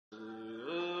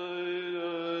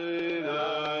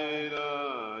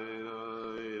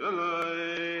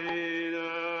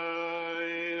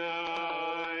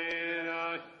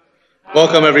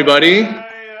Welcome, everybody.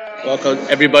 Welcome,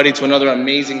 everybody, to another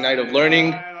amazing night of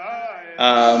learning.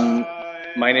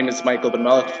 My name is Michael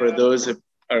Ben-Melech. For those that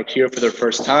are here for their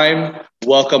first time,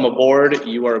 welcome aboard.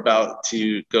 You are about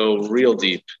to go real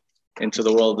deep into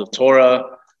the world of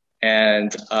Torah.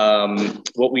 And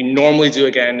what we normally do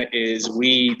again is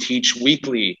we teach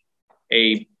weekly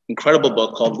an incredible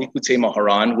book called Likutei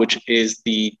Moharan, which is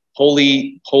the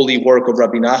holy work of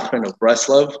Rabbi Nachman of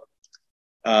Breslov.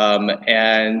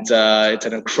 It's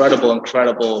an incredible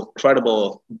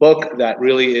book that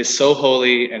really is so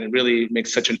holy, and it really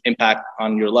makes such an impact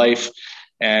on your life.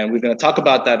 And we're going to talk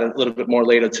about that a little bit more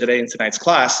later today in tonight's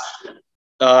class.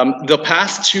 The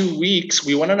past 2 weeks,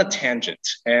 we went on a tangent,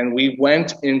 and we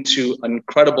went into an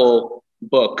incredible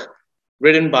book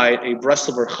written by a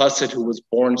Breslover chassid who was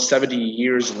born 70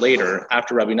 years later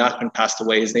after Rabbi Nachman passed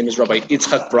away. His name is Rabbi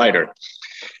Yitzchak Breiter.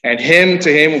 And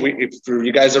if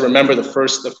you guys remember the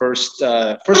first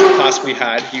class we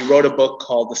had, he wrote a book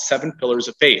called The 7 Pillars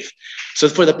of Faith. So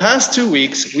for the past 2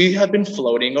 weeks, we have been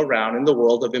floating around in the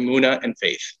world of emunah and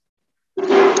faith.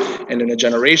 And in the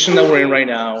generation that we're in right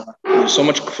now, there's so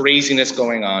much craziness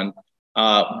going on,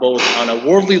 both on a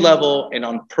worldly level and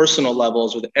on personal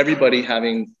levels, with everybody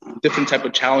having different type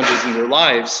of challenges in their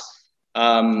lives.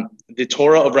 The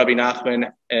Torah of Rabbi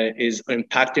Nachman is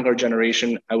impacting our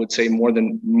generation, I would say, more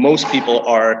than most people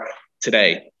are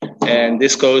today. And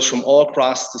this goes from all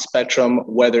across the spectrum,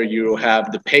 whether you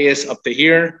have the payas up to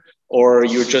here, or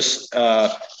you're just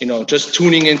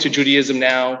tuning into Judaism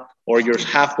now, or you're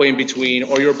halfway in between,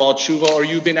 or you're Baal Tshuva, or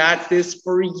you've been at this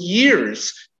for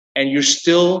years, and you're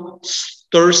still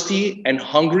thirsty and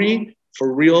hungry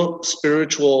for real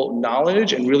spiritual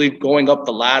knowledge and really going up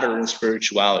the ladder in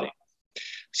spirituality.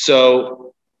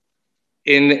 So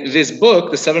in this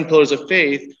book, The 7 Pillars of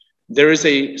Faith, there is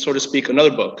so to speak, another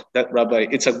book that Rabbi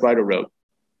Yitzchak Breiter wrote.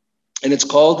 And it's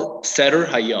called Seder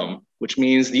Hayom, which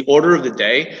means the order of the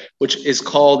day, which is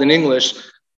called in English,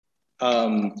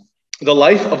 The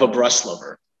Life of a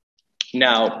Breslover.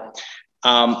 Now,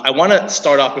 I want to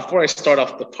start off, before I start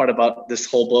off the part about this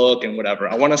whole book and whatever,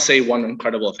 I want to say one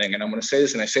incredible thing. And I'm going to say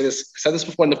this, and I said this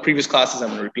before in the previous classes, I'm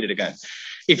going to repeat it again.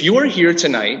 If you are here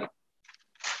tonight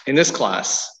in this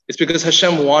class, it's because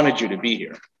Hashem wanted you to be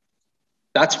here.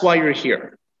 That's why you're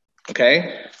here,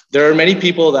 okay? There are many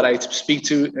people that I speak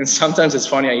to, and sometimes it's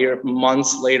funny, I hear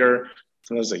months later,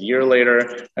 sometimes a year later,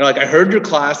 and like, I heard your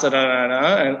class, and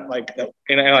I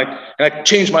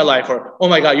changed my life, or, oh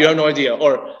my God, you have no idea,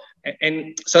 or,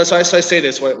 and so I say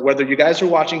this, whether you guys are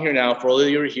watching here now, for all of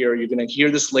you who are here, you're gonna hear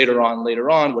this later on,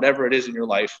 whatever it is in your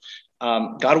life,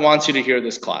 God wants you to hear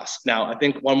this class. Now, I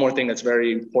think one more thing that's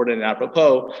very important and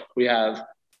apropos, we have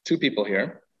 2 people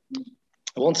here.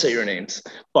 I won't say your names,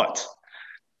 but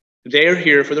they're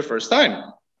here for the first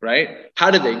time, right?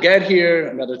 How did they get here?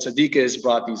 Another tzaddikas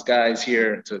brought these guys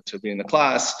here to be in the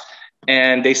class,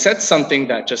 and they said something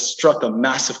that just struck a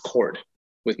massive chord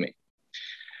with me.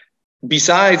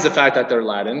 Besides the fact that they're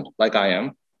Latin, like I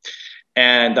am,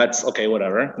 and that's okay,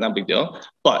 whatever, not a big deal.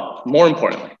 But more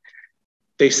importantly,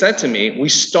 they said to me, we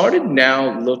started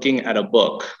now looking at a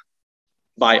book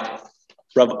by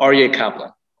Rav Aryeh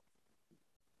Kaplan.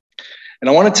 And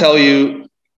I want to tell you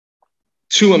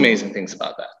 2 amazing things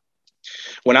about that.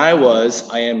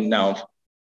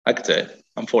 I could say,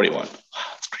 I'm 41. Wow,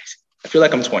 that's crazy. I feel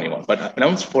like I'm 21, but when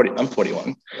I'm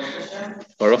 41.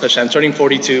 Baruch Hashem, turning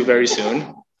 42 very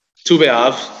soon. Tu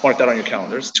B'Av, mark that on your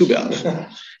calendars, Tu B'Av.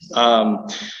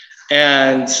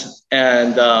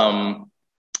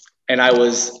 And I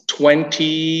was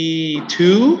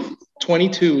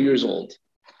 22 years old.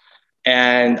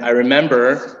 And I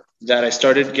remember that I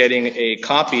started getting a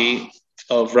copy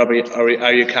of Rabbi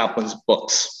Aryeh Kaplan's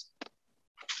books,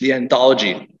 the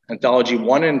anthology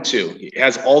 1 and 2. He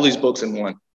has all these books in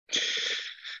one.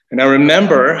 And I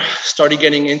remember started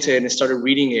getting into it and started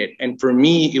reading it. And for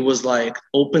me, it was like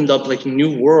opened up like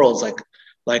new worlds,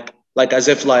 like as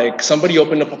if like somebody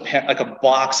opened up a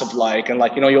box of like, and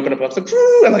like, you open up a box and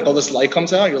like all this light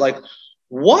comes out. You're like,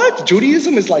 what?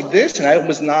 Judaism is like this? And I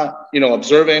was not,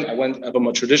 observant. I'm from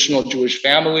a traditional Jewish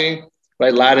family,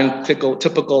 right?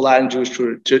 Typical Latin Jewish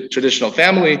traditional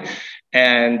family.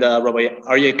 And Rabbi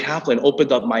Aryeh Kaplan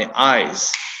opened up my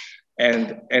eyes.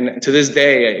 And to this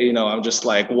day, I'm just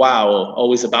like, wow,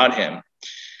 always about him.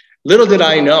 Little did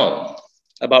I know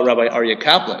about Rabbi Aryeh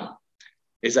Kaplan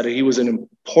is that he was an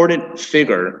important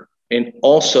figure in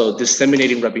also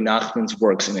disseminating Rabbi Nachman's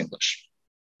works in English.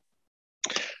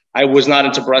 I was not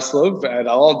into Breslov at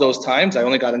all of those times. I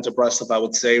only got into Breslov, I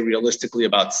would say, realistically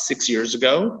about 6 years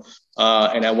ago.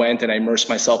 And I went and I immersed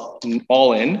myself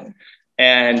all in.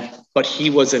 But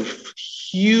he was a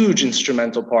huge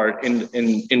instrumental part in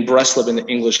Breslov in the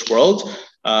English world.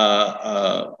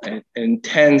 An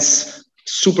intense,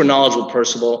 super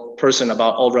knowledgeable person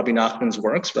about all Rabbi Nachman's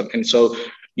works. And so,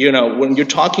 you know, when you're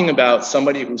talking about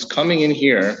somebody who's coming in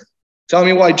here, telling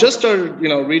me, well, I just started, you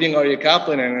know, reading Aryeh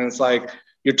Kaplan, and it's like,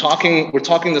 we're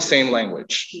talking the same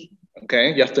language.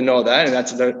 Okay, you have to know that,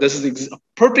 and this is a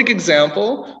perfect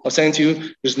example of saying to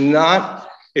you, it's not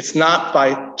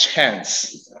by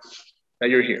chance that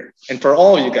you're here. And for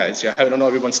all of you guys, yeah, I don't know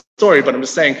everyone's story, but I'm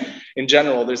just saying, in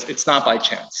general, it's not by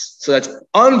chance. So that's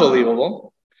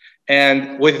unbelievable.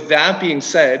 And with that being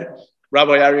said,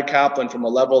 Rabbi Aryeh Kaplan, from a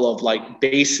level of like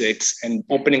basics and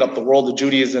opening up the world of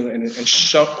Judaism and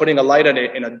putting a light on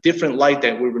it in a different light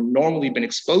that we've normally been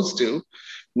exposed to,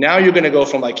 now you're going to go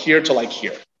from like here to like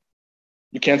here.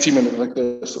 You can't see me like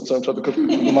this, so I'm trying to cook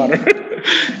the monitor.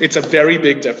 It's a very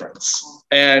big difference,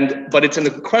 but it's an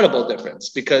incredible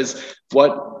difference, because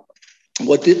what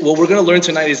we're going to learn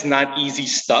tonight is not easy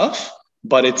stuff,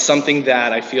 but it's something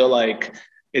that I feel like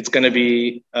it's going to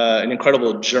be an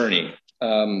incredible journey.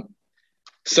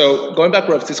 So going back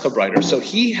to Rav Tzidka Breiter, so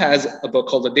he has a book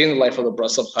called The Day in the Life of the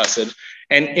Breslov Chassid,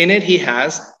 and in it he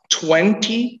has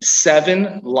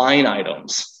 27 line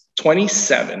items.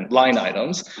 27 line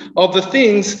items of the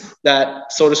things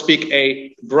that, so to speak,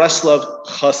 a Breslov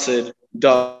Chassid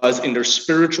does in their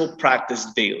spiritual practice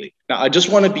daily. Now, I just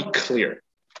want to be clear,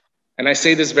 and I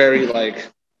say this very like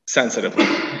sensitively.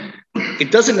 It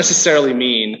doesn't necessarily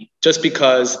mean just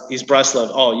because he's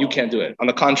Breslov, oh, you can't do it. On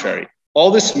the contrary,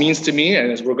 all this means to me,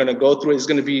 and as we're going to go through, it's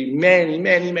going to be many,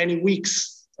 many, many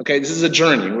weeks. Okay, this is a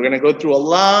journey. We're going to go through a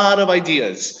lot of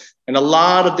ideas and a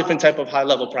lot of different type of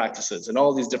high-level practices and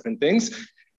all these different things.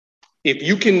 If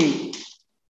you can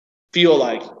feel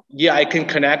like, yeah, I can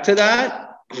connect to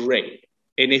that, great.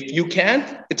 And if you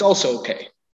can't, it's also okay.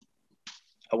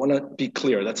 I want to be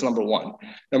clear. That's number one.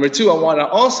 Number two, I want to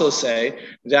also say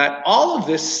that all of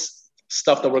this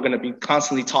stuff that we're going to be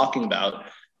constantly talking about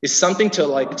is something to,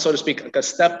 like, so to speak, like a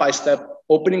step-by-step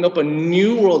opening up a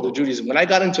new world of Judaism. When I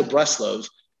got into Breslov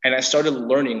and I started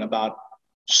learning about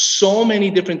so many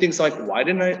different things, like, why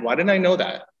didn't I know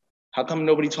that? How come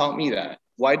nobody taught me that?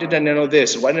 Why did I know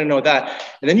this? Why didn't I know that?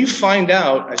 And then you find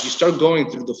out as you start going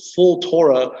through the full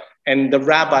Torah and the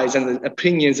rabbis and the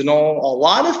opinions and a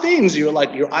lot of things, you're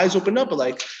like, your eyes open up, but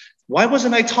like, why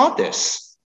wasn't I taught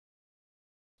this?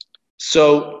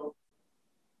 So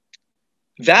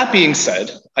that being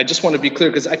said, I just want to be clear,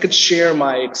 because I could share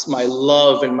my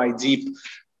love and my deep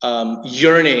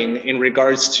yearning in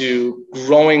regards to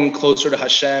growing closer to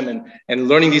Hashem and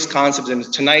learning these concepts. And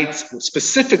tonight,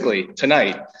 specifically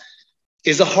tonight,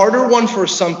 is a harder one for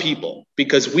some people,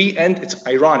 because it's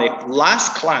ironic.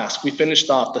 Last class, we finished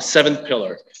off the 7th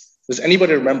pillar. Does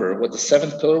anybody remember what the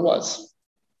 7th pillar was?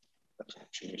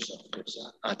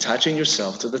 Attaching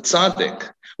yourself to the tzaddik.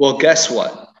 Well, guess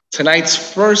what? Tonight's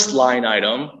first line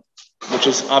item, which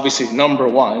is obviously number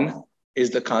 1,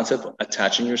 is the concept of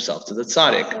attaching yourself to the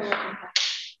tzaddik.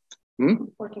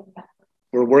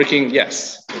 We're working.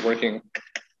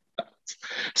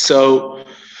 So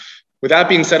with that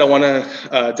being said, I want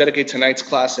to dedicate tonight's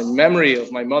class in memory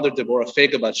of my mother, Deborah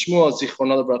Fega Bat Shmuel,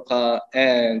 Zichrono Livracha,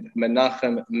 and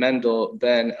Menachem Mendel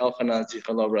Ben Elchanan,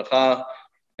 Zichrono Livracha.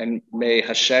 And may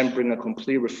Hashem bring a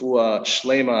complete refuah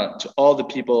shlema to all the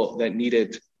people that need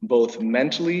it, both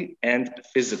mentally and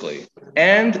physically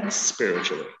and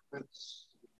spiritually.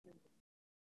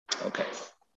 Okay.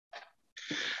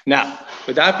 Now,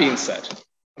 with that being said,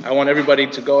 I want everybody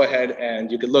to go ahead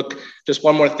and you could look, just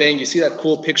one more thing. You see that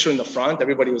cool picture in the front?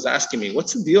 Everybody was asking me,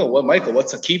 what's the deal? What, Michael,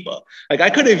 what's a kippah? Like, I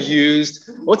could have used,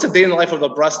 what's a day in the life of the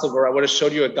Breslover? I would have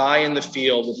showed you a guy in the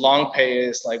field with long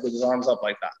payas, like with his arms up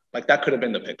like that. Like, that could have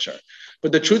been the picture.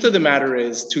 But the truth of the matter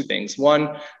is two things.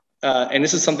 One, and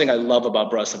this is something I love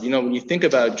about Breslov. You know, when you think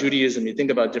about Judaism, you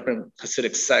think about different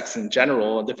Hasidic sects in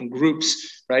general, different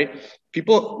groups, right?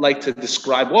 People like to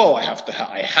describe, whoa, I have to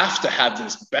have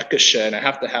this bekasha, and I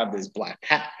have to have this black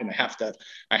hat, and I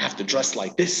have to dress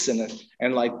like this,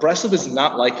 and like Breslov is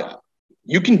not like that.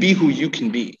 You can be who you can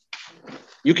be.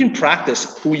 You can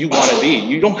practice who you want to be.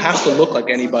 You don't have to look like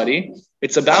anybody.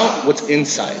 It's about what's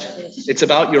inside. It's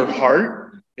about your heart.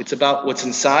 It's about what's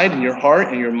inside in your heart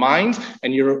and your mind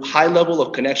and your high level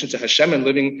of connection to Hashem and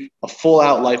living a full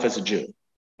out life as a Jew.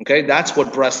 Okay, that's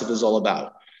what Breslov is all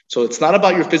about. So it's not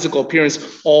about your physical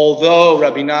appearance, although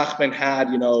Rabbi Nachman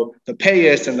had, you know, the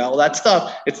payas and all that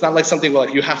stuff. It's not like something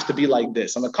like you have to be like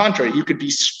this. On the contrary, you could be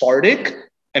Sephardic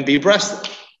and be Breslov.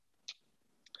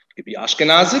 You could be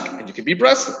Ashkenazic and you could be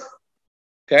Breslov.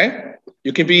 Okay,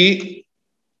 you can be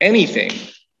anything.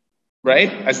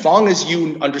 Right? As long as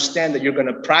you understand that you're going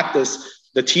to practice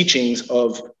the teachings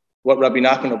of what Rabbi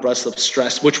Nachman of Breslov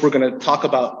stressed, which we're going to talk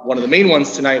about one of the main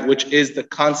ones tonight, which is the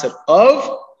concept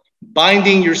of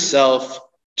binding yourself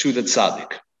to the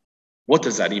tzaddik. What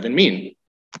does that even mean?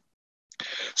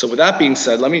 So with that being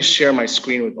said, let me share my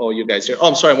screen with all you guys here. Oh,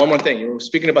 I'm sorry, one more thing. You were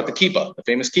speaking about the kippah, the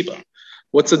famous kippah.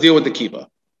 What's the deal with the kippah,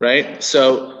 right?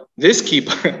 So this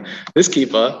kippah, this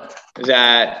kippah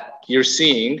that you're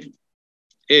seeing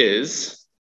is,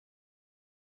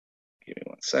 give me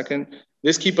 1 second.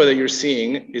 This kippah that you're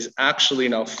seeing is actually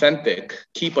an authentic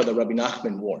kippah that Rabbi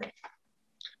Nachman wore.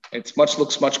 It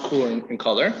looks much cooler in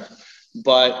color,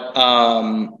 but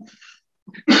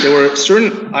there were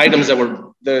certain items that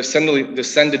were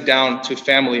descended down to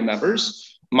family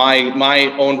members.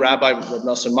 My own rabbi, Rav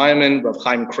Nosson Maimon, Rav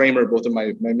Chaim Kramer, both of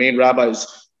my main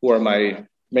rabbis who are my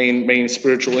main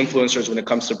spiritual influencers when it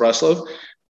comes to Breslov,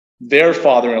 their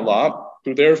father-in-law,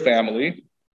 through their family,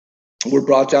 were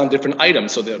brought down different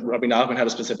items. So that Rabbi Nachman had a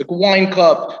specific wine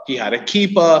cup, he had a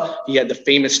kippah, he had the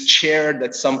famous chair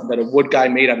that a wood guy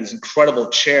made out of this incredible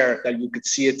chair that you could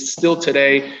see it still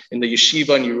today in the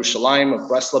yeshiva in Yerushalayim of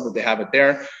Breslov, that they have it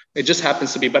there. It just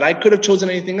happens to be, but I could have chosen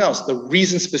anything else. The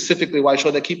reason specifically why I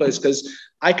showed that kippah is because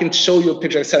I can show you a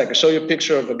picture. I said I can show you a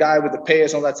picture of a guy with the payas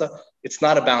and all that stuff. It's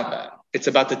not about that. It's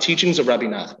about the teachings of Rabbi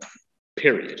Nachman,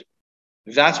 period.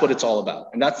 That's what it's all about.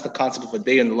 And that's the concept of a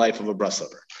day in the life of a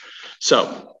Breslover.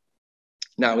 So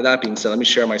now with that being said, let me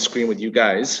share my screen with you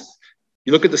guys.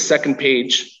 You look at the second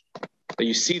page that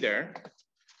you see there.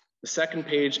 The second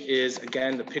page is,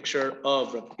 again, the picture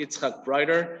of Rav Yitzchak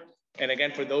Breider. And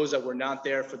again, for those that were not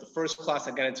there for the first class,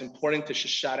 again, it's important to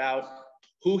shout out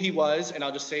who he was. And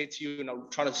I'll just say it to you, and I'll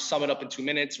try to sum it up in 2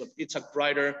 minutes. Rav Yitzchak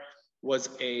Breider was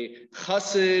a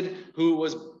chassid who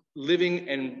was living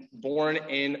and born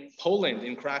in Poland,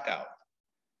 in Krakow.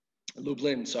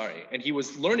 Lublin, sorry. And he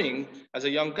was learning as a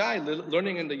young guy,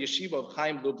 learning in the yeshiva of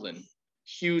Chaim Lublin.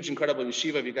 Huge, incredible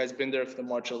yeshiva. If you guys been there for the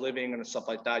March of Living and stuff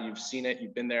like that, you've seen it,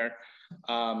 you've been there.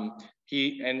 And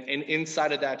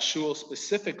inside of that shul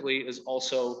specifically is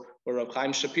also where Rav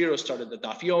Chaim Shapiro started the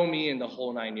Daf Yomi and the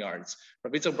whole 9 yards.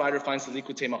 Rav Yitzchak Breider finds the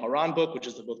Likutei Maharan book, which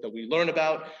is the book that we learn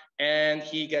about, and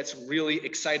he gets really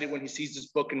excited when he sees this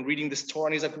book and reading this Torah,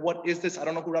 and he's like, what is this? I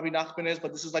don't know who Rabbi Nachman is,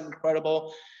 but this is like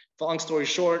incredible. Long story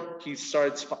short, he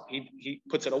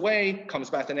puts it away,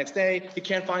 comes back the next day, he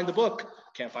can't find the book.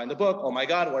 Oh my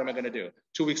God, what am I going to do?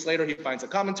 2 weeks later, he finds a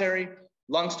commentary.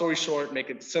 Long story short, make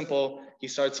it simple, he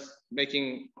starts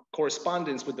making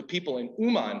correspondence with the people in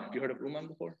Uman. Have you heard of Uman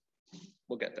before?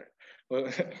 We'll get there.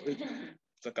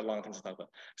 It's like a long thing to talk about.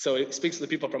 So he speaks to the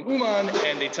people from Uman,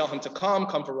 and they tell him to come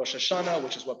for Rosh Hashanah,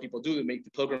 which is what people do. They make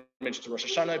the pilgrimage to Rosh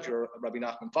Hashanah if you're a Rabbi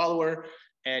Nachman follower,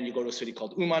 and you go to a city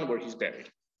called Uman where he's buried.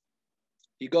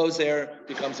 He goes there,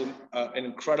 becomes an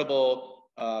incredible,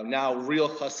 now real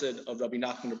chassid of Rabbi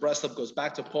Nachman of Breslov, goes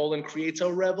back to Poland, creates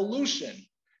a revolution,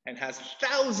 and has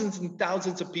thousands and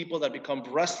thousands of people that become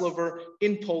Breslover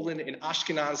in Poland, in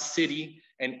Ashkenaz city,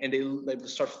 and they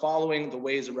start following the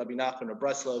ways of Rabbi Nachman of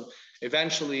Breslov.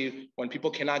 Eventually, when people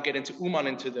cannot get into Uman,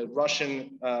 into the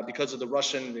Russian, because of the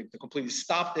Russian, they completely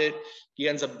stopped it, he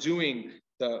ends up doing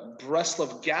the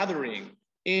Breslov gathering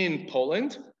in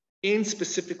Poland, in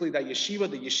specifically that yeshiva,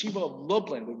 the yeshiva of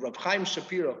Lublin, with Rav Chaim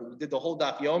Shapiro, who did the whole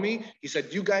Daf Yomi. He said,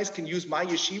 you guys can use my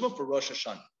yeshiva for Rosh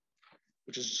Hashanah,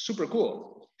 which is super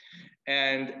cool.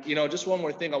 And, just one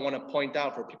more thing I want to point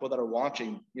out for people that are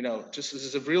watching, just this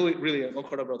is a really, really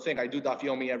incredible thing. I do Daf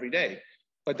Yomi every day,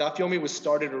 but Daf Yomi was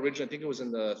started originally, I think it was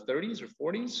in the 30s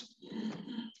or 40s,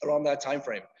 around that time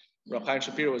frame. Rav Chaim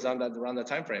Shapiro was around that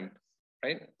time frame,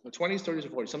 right? The 20s, 30s,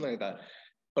 or 40s, something like that.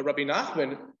 But Rabbi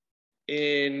Nachman,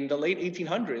 in the late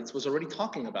 1800s, was already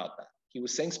talking about that. He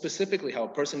was saying specifically how a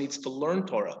person needs to learn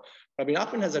Torah. Rabbi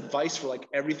Nachman has advice for like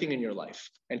everything in your life.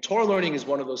 And Torah learning is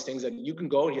one of those things that you can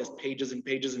go, he has pages and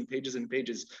pages and pages and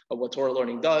pages of what Torah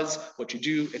learning does, what you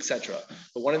do, etc.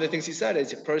 But one of the things he said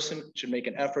is a person should make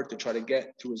an effort to try to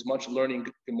get to as much learning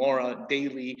Gemara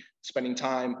daily, spending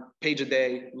time, page a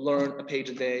day, learn a page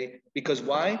a day. Because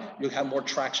why? You'll have more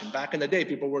traction. Back in the day,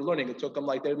 people were learning. It took them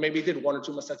like they maybe did 1 or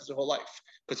 2 maseches their whole life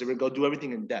because they would go do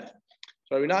everything in depth.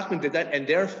 So Rabbi Nachman did that, and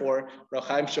therefore Rav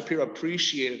Chaim Shapiro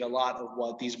appreciated a lot of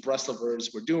what these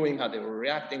Breslovers were doing, how they were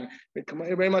reacting. It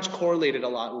very much correlated a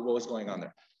lot with what was going on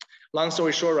there. Long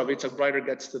story short, Rabbi Yitzchak Breider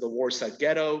gets to the Warsaw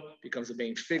ghetto, becomes a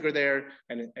main figure there,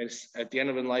 and at the end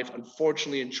of his life,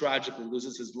 unfortunately and tragically,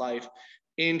 loses his life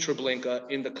in Treblinka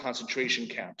in the concentration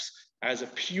camps. As a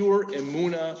pure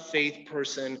Emunah faith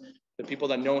person, the people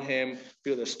that know him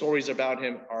feel the stories about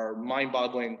him are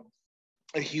mind-boggling.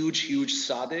 a huge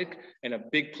tzaddik and a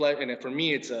big pleasure. And for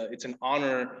me, it's an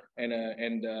honor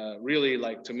and really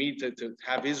like to me to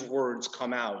have his words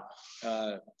come out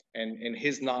and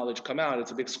his knowledge come out.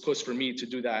 It's a big push for me to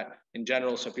do that in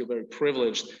general. So I feel very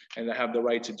privileged and I have the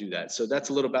right to do that. So that's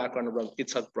a little background of Rav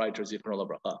Yitzhak Breiter Zichrono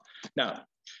Livracha. Now,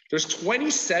 there's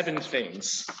 27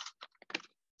 things.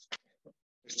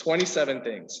 There's 27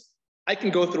 things. I can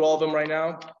go through all of them right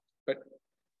now, but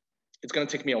it's going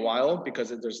to take me a while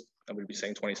because I'm going to be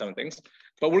saying 27 things.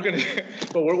 But what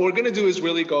we're going to do is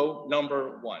really go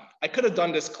number one. I could have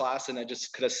done this class and I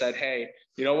just could have said, hey,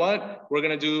 you know what? We're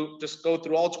going to just go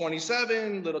through all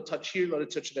 27, little touch here, little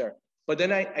touch there. But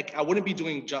then I wouldn't be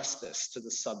doing justice to the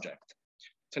subject.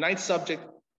 Tonight's subject,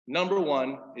 number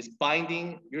one, is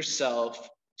binding yourself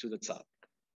to the tzaddik.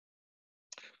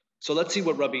 So let's see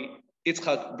what Rabbi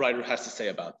Yitzhak Breiter has to say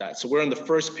about that. So we're on the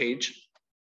first page.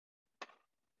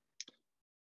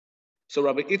 So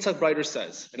Rabbi Yitzhak Breiter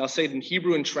says, and I'll say it in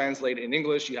Hebrew and translate it in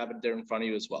English. You have it there in front of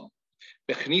you as well.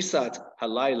 Bechnisat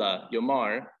halayla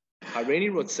yomar hareini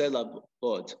rotzeh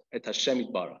labod et Hashem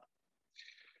yitbarach.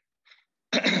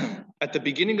 At the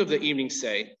beginning of the evening,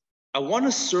 say, I want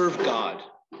to serve God.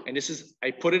 And this is,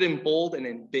 I put it in bold and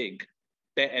in big.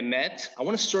 Be'emet, I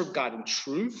want to serve God in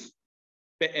truth.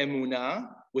 Be'emunah,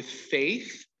 with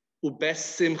faith.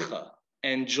 Ubesimcha,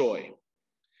 and joy.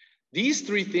 These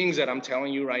three things that I'm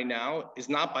telling you right now is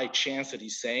not by chance that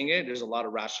he's saying it. There's a lot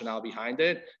of rationale behind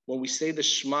it. When we say the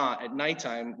Shema at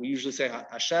nighttime, we usually say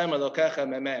Hashem Elokechem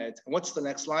Emet. And what's the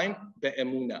next line?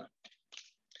 Be'emunah.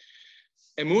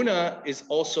 Emunah is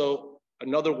also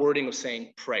another wording of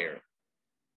saying prayer.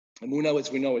 Emunah,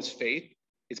 as we know, is faith.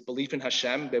 It's belief in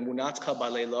Hashem. Be'emunatzcha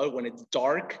ba'leilot. When it's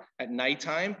dark at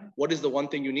nighttime, what is the one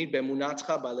thing you need?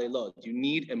 Be'emunatzcha ba'leilot. You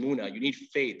need emunah. You need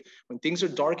faith. When things are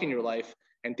dark in your life,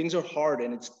 and things are hard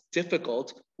and it's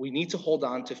difficult, we need to hold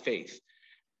on to faith.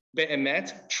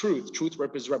 Be'emet, truth. Truth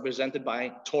is represented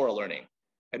by Torah learning.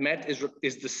 Emet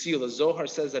is the seal. The Zohar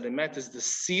says that Emet is the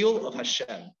seal of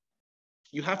Hashem.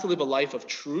 You have to live a life of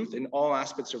truth in all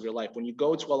aspects of your life. When you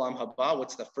go to Olam Haba,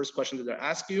 what's the first question that they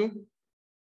ask you?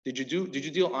 Did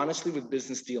you deal honestly with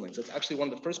business dealings? That's actually one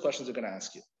of the first questions they're going to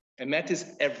ask you. Emet is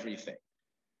everything.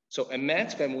 So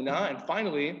Emet, Be'emunah, and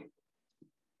finally,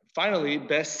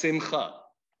 Be'simcha.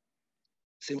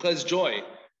 Simcha is joy.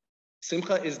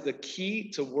 Simcha is the key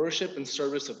to worship and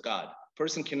service of God. A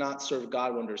person cannot serve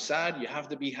God when they're sad. You have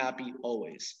to be happy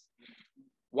always.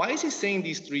 Why is he saying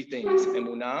these three things?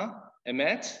 Emunah,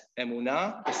 emet,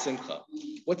 emunah, and simcha.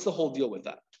 What's the whole deal with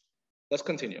that? Let's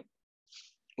continue.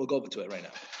 We'll go to it right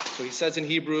now. So he says in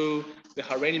Hebrew,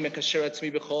 "V'hareini mekasher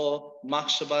etzmi b'chol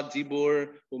machshava dibur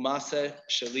u'maseh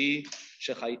sheli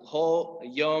shechayho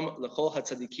yom lechol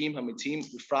hatzadikim hamitim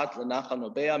ufrat l'nachal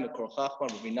nobea mekor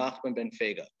chachma Rabbi Nachman ben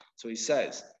Fega." So he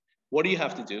says, what do you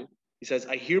have to do? He says,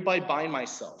 I hereby bind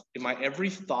myself in my every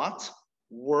thought,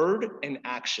 word, and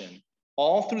action,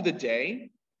 all through the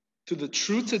day, to the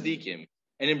true tzaddikim,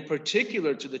 and in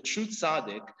particular to the true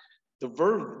tzaddik. The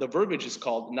verbiage is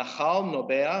called Nachal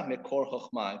Nobea Mekor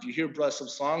Chochma. If you hear Breslov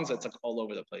songs, that's like all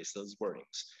over the place, those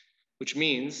wordings, which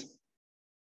means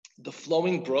the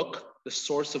flowing brook, the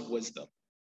source of wisdom.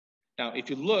 Now,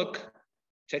 if you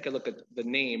take a look at the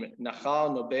name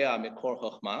Nachal Nobea Mekor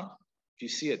Chochma. If you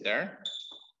see it there,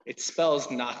 it spells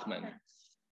Nachman.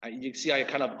 You see I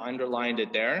kind of underlined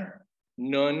it there.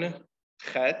 Nun,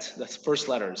 Chet, that's first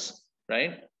letters,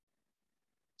 right?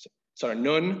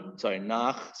 Nun,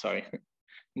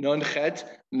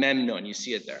 Chet, Mem, Nun. You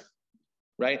see it there,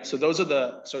 right? So those are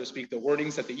the, so to speak, the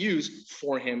wordings that they use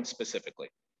for him specifically.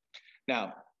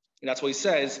 Now, and that's what he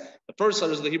says. The first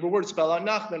letters of the Hebrew word spell out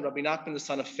Nachman, Rabbi Nachman, the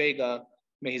son of Fega,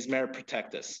 may his merit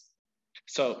protect us.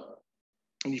 So,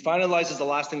 and he finalizes the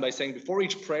last thing by saying, before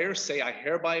each prayer, say, I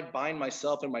hereby bind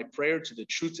myself in my prayer to the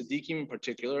true tzaddikim in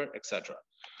particular, etc.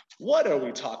 What are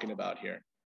we talking about here?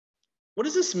 What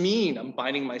does this mean, I'm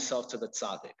binding myself to the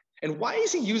tzaddik? And why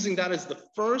is he using that as the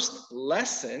first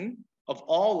lesson of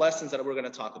all lessons that we're going to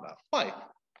talk about? Why?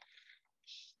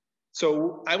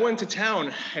 So I went to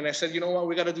town and I said, you know what,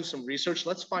 we got to do some research.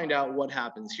 Let's find out what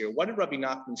happens here. Why did Rabbi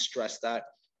Nachman stress that?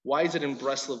 Why is it in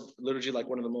Breslov liturgy like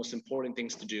one of the most important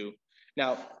things to do?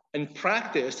 Now, in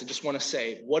practice, I just want to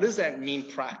say, what does that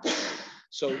mean practically?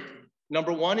 So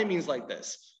number one, it means like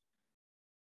this.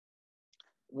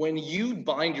 When you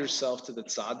bind yourself to the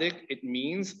tzaddik, it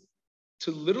means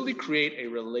to literally create a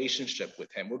relationship with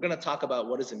him. We're going to talk about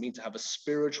what does it mean to have a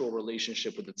spiritual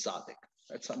relationship with the tzaddik.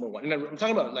 That's number one. And I'm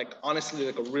talking about like, honestly,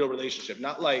 like a real relationship,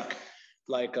 not like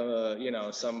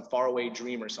some faraway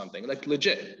dream or something, like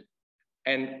legit.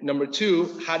 And number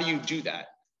two, how do you do that?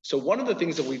 So one of the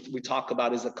things that we talk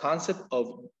about is the concept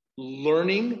of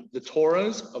learning the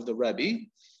Torahs of the Rebbe.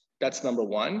 That's number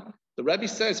one. The Rebbe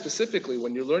says specifically,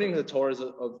 when you're learning the Torahs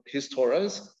of his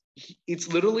Torahs, it's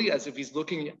literally as if he's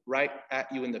looking right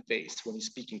at you in the face when he's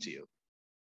speaking to you,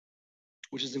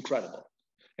 which is incredible.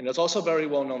 And it's also a very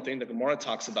well-known thing, the Gemara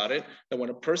talks about it, that when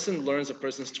a person learns a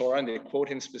person's Torah and they quote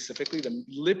him specifically, the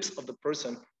lips of the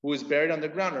person who is buried on the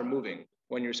ground are moving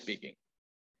when you're speaking.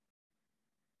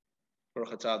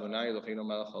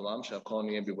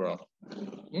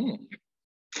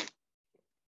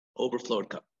 Overflowed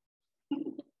cup.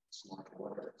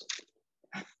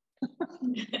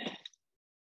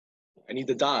 I need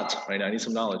the dot right now. I need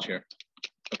some knowledge here.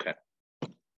 Okay.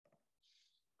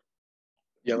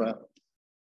 Yeah.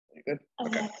 You good?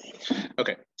 Okay.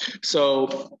 Okay.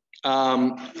 So,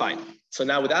 fine. So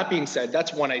now with that being said,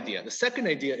 that's one idea. The second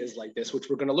idea is like this, which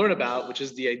we're going to learn about, which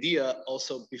is the idea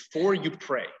also before you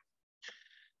pray.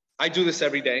 I do this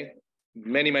every day.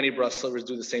 Many Breslovers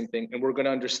do the same thing. And we're going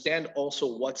to understand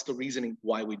also what's the reasoning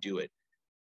why we do it.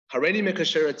 Hareni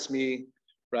Mekasher Etzmi,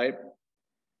 right?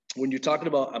 When you're talking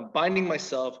about, I'm binding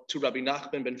myself to Rabbi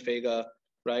Nachman ben Fega,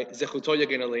 right? Zechuto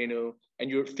Yagen Aleinu, and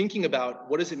you're thinking about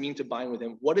what does it mean to bind with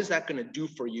him? What is that going to do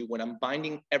for you when I'm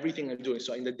binding everything I'm doing?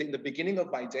 So in the beginning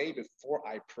of my day, before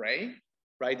I pray,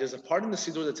 right? There's a part in the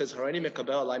Siddur that says, Hareni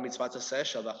Mekabel Alai Mitzvat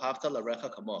Aseh V'Ahavta L'Recha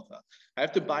Kamocha. I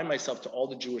have to bind myself to all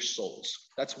the Jewish souls.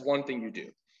 That's one thing you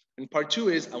do. And part two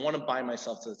is I want to bind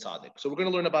myself to the tzaddik. So we're going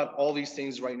to learn about all these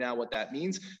things right now, what that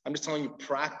means. I'm just telling you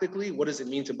practically, what does it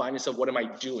mean to bind yourself? What am I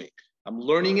doing? I'm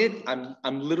learning it.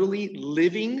 I'm literally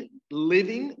living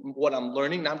what I'm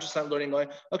learning. Now I'm just not learning going,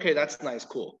 okay, that's nice,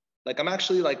 cool. Like I'm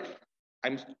actually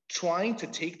I'm trying to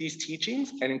take these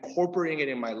teachings and incorporating it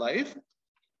in my life,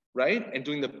 right? And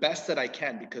doing the best that I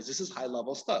can, because this is high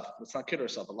level stuff. Let's not kid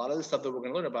ourselves. A lot of the stuff that we're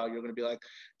going to learn about, you're going to be like,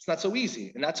 it's not so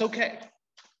easy, and that's okay.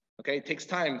 Okay, it takes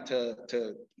time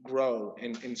to grow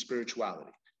in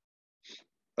spirituality.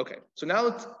 Okay, so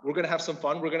now we're going to have some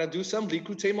fun. We're going to do some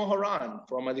Likutei Moharan.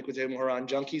 For all my Likutei Moharan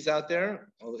junkies out there,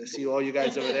 I see all you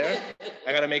guys over there.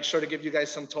 I got to make sure to give you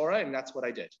guys some Torah, and that's what I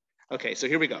did. Okay, so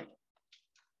here we go.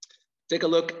 Take a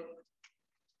look.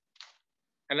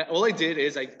 And all I did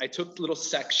is I took little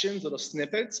sections, little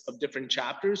snippets of different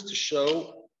chapters to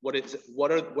show what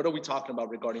are we talking about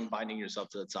regarding binding yourself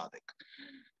to the tzaddik.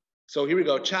 So here we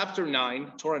go, chapter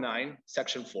 9, Torah 9,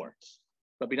 section 4.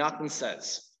 Rabbi Nachman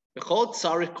says, "B'chol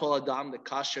tzarich kol adam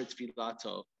lekasher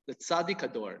tfilato, the tzaddik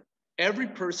ador. Every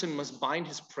person must bind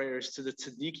his prayers to the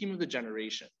tzaddikim of the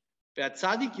generation.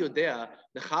 Ve'atzadik yodea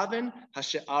lechaven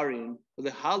hashe'arim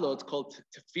lehalot kol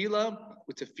tefila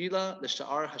u'tefila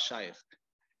l'sha'ar hashayich."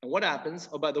 And what happens?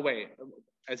 Oh, by the way,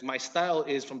 as my style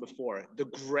is from before, the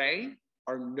gray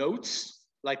are notes,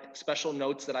 like special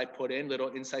notes that I put in, little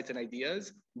insights and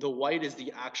ideas. The white is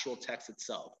the actual text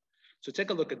itself. So take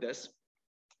a look at this.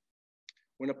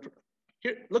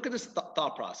 Look at this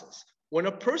thought process. When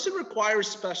a person requires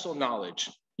special knowledge,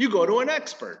 you go to an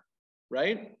expert,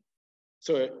 right?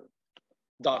 So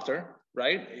doctor,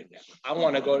 right? I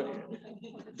want to go.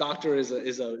 Doctor is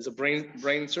a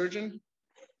brain surgeon,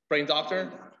 brain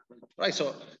doctor, right?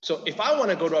 So if I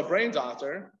want to go to a brain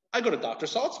doctor, I go to Dr.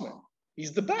 Saltzman.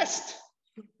 He's the best.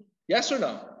 Yes or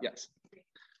no? Yes.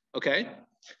 Okay.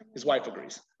 His wife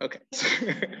agrees. Okay. So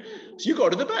you go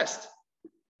to the best.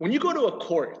 When you go to a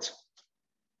court,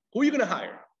 who are you going to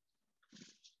hire?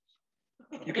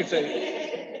 You can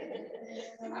say,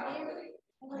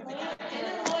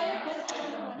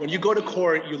 when you go to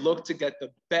court, you look to get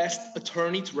the best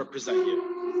attorney to represent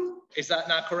you. Is that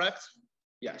not correct?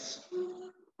 Yes.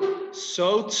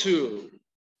 So too,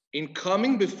 in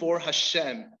coming before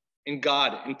Hashem, in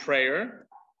God, in prayer,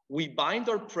 we bind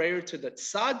our prayer to the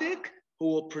tzaddik who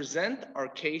will present our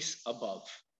case above.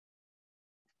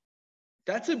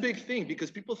 That's a big thing,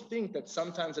 because people think that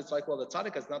sometimes it's like, well, the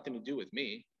tzaddik has nothing to do with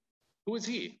me. Who is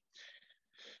he?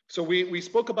 So we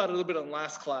spoke about it a little bit in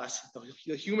last class.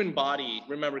 The human body,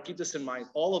 remember, keep this in mind,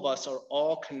 all of us are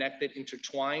all connected,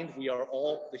 intertwined. We are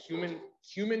all, the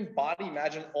human body,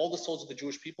 imagine all the souls of the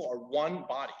Jewish people are one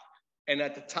body. And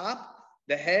at the top,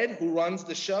 the head who runs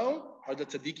the show are the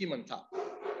tzaddikim on top.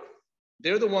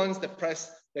 They're the ones that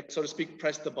so to speak,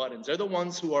 press the buttons. They're the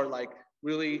ones who are like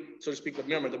really, so to speak,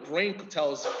 remember, the brain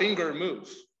tells finger move.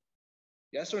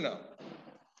 Yes or no?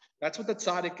 That's what the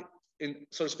tzaddik,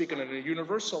 so to speak, on a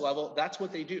universal level, that's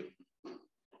what they do.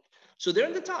 So they're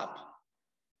in the top.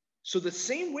 So the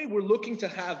same way we're looking to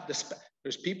have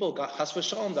there's people, chas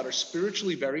v'shalom, that are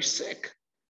spiritually very sick.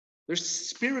 They're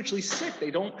spiritually sick. They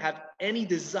don't have any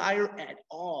desire at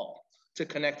all to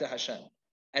connect to Hashem,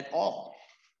 at all.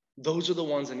 Those are the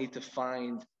ones that need to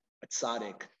find a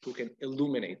tzaddik who can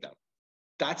illuminate them.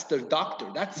 That's their doctor.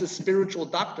 That's the spiritual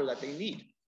doctor that they need.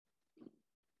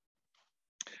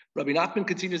 Rabbi Nachman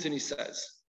continues and he says,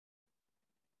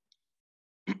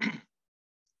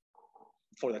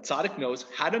 for the tzaddik knows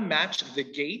how to match the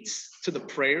gates to the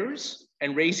prayers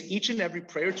and raise each and every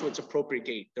prayer to its appropriate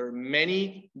gate. There are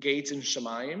many gates in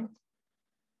Shemayim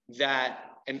that,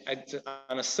 and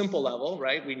on a simple level,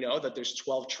 right, we know that there's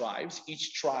 12 tribes.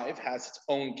 Each tribe has its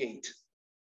own gate,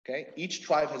 okay? Each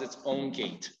tribe has its own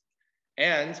gate.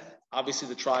 And obviously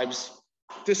the tribes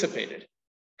dissipated.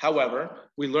 However,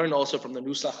 we learned also from the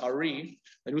Nusach Hari.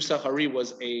 The Nusach Hari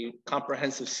was a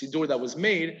comprehensive Siddur that was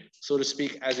made, so to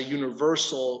speak, as a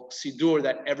universal Siddur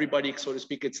that everybody, so to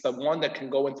speak, it's the one that can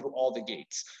go in through all the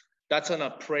gates. That's on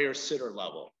a prayer sitter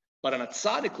level. But on a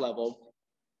tzaddik level,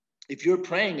 if you're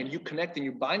praying and you connect and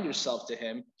you bind yourself to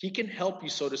him, he can help you,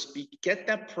 so to speak, get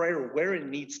that prayer where it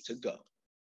needs to go.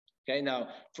 Okay, now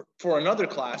for another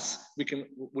class,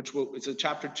 it's a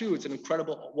chapter 2. It's an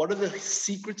incredible, what are the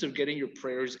secrets of getting your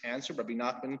prayers answered? Rabbi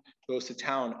Nachman goes to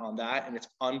town on that, and it's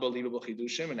unbelievable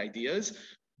chidushim and ideas.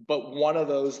 But one of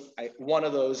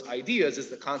those ideas is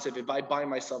the concept, if I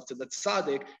bind myself to the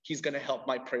tzaddik, he's going to help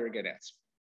my prayer get answered.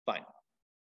 Fine.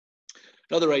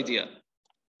 Another idea,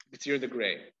 it's here in the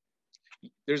gray.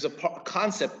 There's a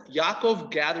concept,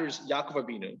 Yaakov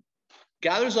Avinu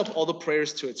gathers up all the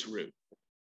prayers to its root.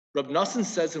 Rab Nassan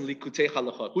says in Likutei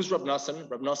Halachot, who's Rab Nassan?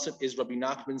 Rab Nassan is Rabbi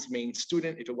Nachman's main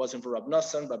student. If it wasn't for Rab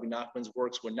Nassan, Rabbi Nachman's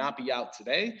works would not be out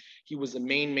today. He was the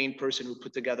main person who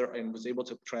put together and was able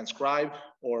to transcribe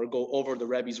or go over the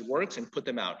Rebbe's works and put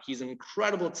them out. He's an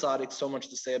incredible tzaddik, so much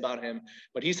to say about him.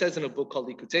 But he says in a book called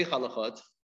Likutei Halachot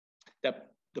that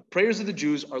the prayers of the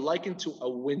Jews are likened to a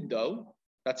window.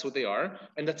 That's what they are.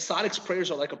 And that tzaddik's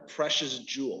prayers are like a precious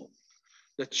jewel.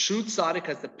 The true tzaddik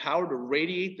has the power to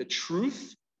radiate the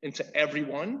truth into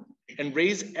everyone and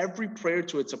raise every prayer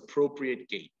to its appropriate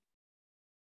gate.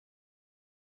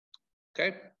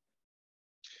 Okay?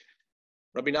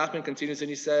 Rabbi Nachman continues and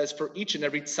he says, for each and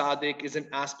every tzaddik is an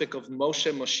aspect of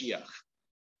Moshe Mashiach.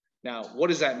 Now, what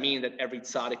does that mean that every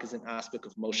tzaddik is an aspect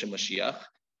of Moshe Mashiach?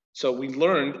 So we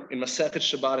learned in Masechet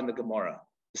Shabbat in the Gemara,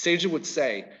 the sage would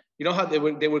say, you know how they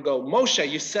would go, Moshe,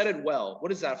 you said it well.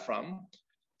 What is that from?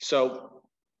 So,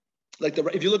 like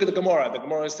if you look at the Gemara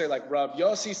would say like Rav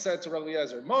Yossi said to Rav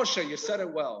Eliezer, Moshe, you said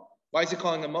it well. Why is he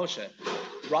calling him Moshe?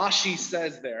 Rashi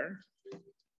says there,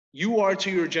 you are to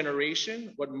your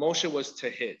generation what Moshe was to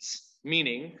his,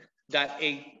 meaning that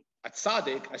a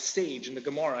tzaddik, a sage in the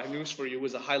Gemara, news for you,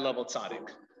 was a high-level tzaddik.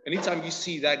 Anytime you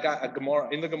see that guy, a Gemara,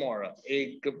 in the Gemara,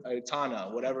 a Tana,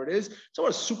 whatever it is, it's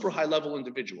a super high-level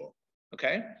individual,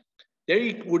 okay?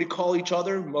 They would call each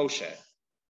other Moshe,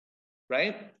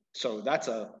 right? So that's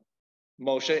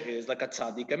Moshe is like a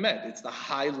tzaddik emet. It's the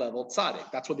high-level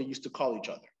tzaddik. That's what they used to call each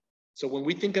other. So when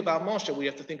we think about Moshe, we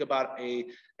have to think about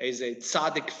as a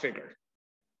tzaddik figure,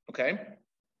 okay?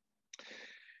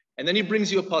 And then he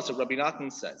brings you a pasuk. Rabbi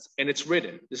Nachman says, and it's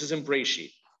written, this is in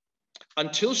Breshit,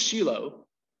 until Shiloh,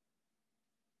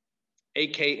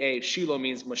 aka Shiloh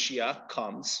means Mashiach,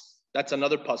 comes. That's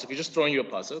another pasuk. He's just throwing you a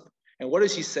pasuk. And what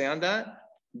does he say on that?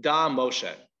 Da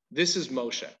Moshe. This is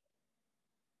Moshe.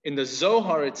 In the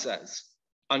Zohar, it says,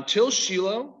 until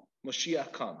Shiloh,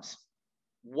 Mashiach comes.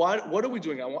 What are we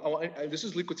doing? This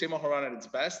is Likutei Moharan at its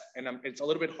best, and it's a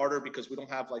little bit harder because we don't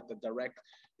have like the direct.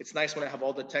 It's nice when I have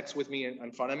all the text with me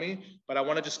in front of me, but I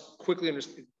want to just quickly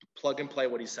plug and play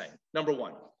what he's saying. Number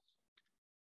one,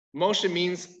 Moshe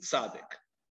means tzaddik.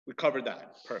 We covered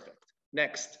that. Perfect.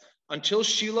 Next, until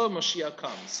Shiloh, Mashiach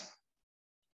comes.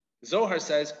 Zohar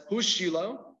says, who's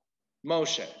Shiloh?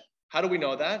 Moshe. How do we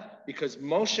know that? Because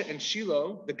Moshe and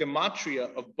Shiloh, the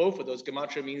gematria of both of those,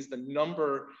 gematria means the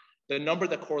number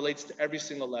that correlates to every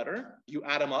single letter. You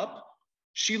add them up.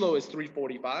 Shiloh is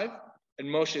 345 and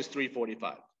Moshe is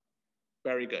 345.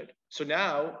 Very good. So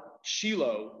now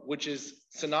Shiloh, which is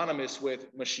synonymous with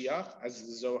Mashiach, as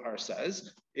the Zohar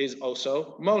says, is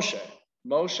also Moshe.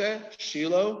 Moshe,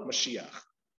 Shiloh, Mashiach.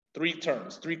 3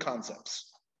 terms, 3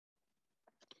 concepts.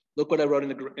 Look what I wrote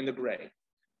in the gray.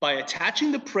 By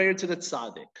attaching the prayer to the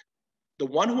tzaddik, the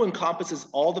one who encompasses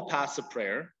all the paths of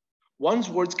prayer, one's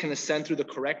words can ascend through the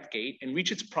correct gate and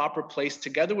reach its proper place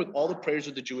together with all the prayers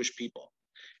of the Jewish people.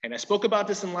 And I spoke about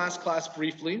this in last class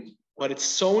briefly, but it's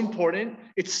so important.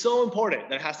 It's so important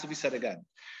that it has to be said again.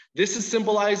 This is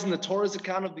symbolized in the Torah's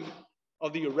account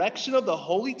of the erection of the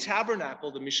holy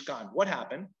tabernacle, the Mishkan. What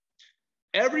happened?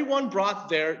 Everyone brought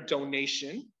their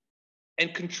donation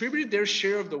and contributed their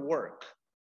share of the work,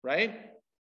 right?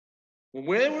 When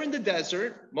we were in the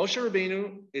desert, Moshe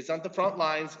Rabbeinu is on the front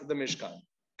lines of the Mishkan,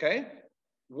 okay?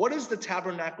 What does the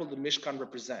tabernacle, the Mishkan,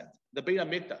 represent? The Beit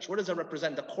HaMikdash, what does it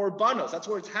represent? The korbanos, that's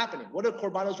where it's happening. What do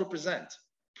korbanos represent?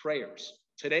 Prayers.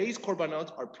 Today's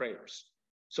korbanos are prayers.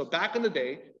 So back in the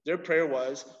day, their prayer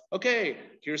was, okay,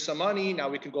 here's some money. Now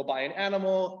we can go buy an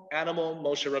animal.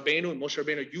 Moshe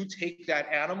Rabbeinu, you take that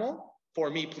animal for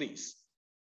me, please.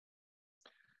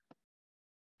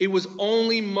 It was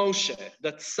only Moshe,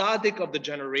 the tzaddik of the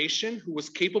generation, who was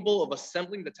capable of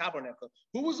assembling the tabernacle.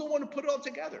 Who was the one who put it all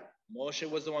together? Moshe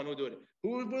was the one who did it.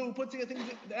 Who put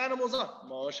the animals on?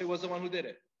 Moshe was the one who did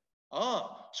it.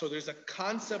 So there's a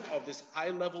concept of this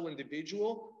high-level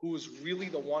individual who is really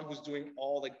the one who's doing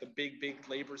all like the big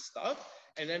labor stuff.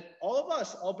 And then all of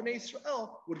us, all Bnei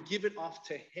Israel, would give it off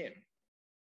to him.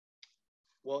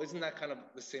 Well, isn't that kind of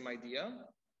the same idea?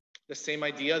 The same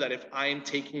idea that if I'm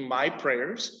taking my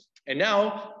prayers and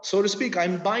now, so to speak,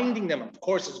 I'm binding them. Of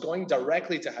course, it's going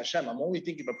directly to Hashem. I'm only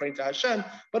thinking about praying to Hashem.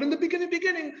 But in the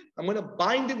beginning, I'm going to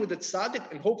bind it with the tzaddik,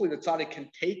 and hopefully the tzaddik can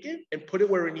take it and put it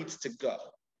where it needs to go.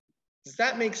 Does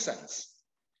that make sense?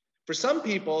 For some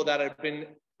people that have been,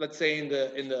 let's say, in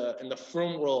the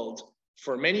frum world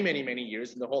for many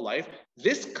years in their whole life,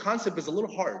 this concept is a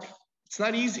little hard. It's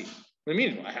not easy. What do you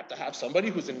mean? I have to have somebody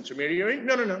who's an intermediary?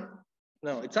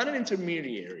 No, it's not an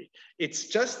intermediary. It's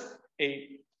just a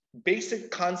basic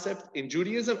concept in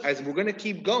Judaism. As we're going to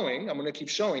keep going, I'm going to keep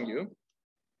showing you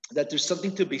that there's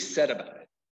something to be said about it.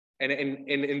 And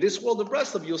in this world of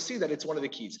Breslov, you'll see that it's one of the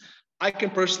keys. I can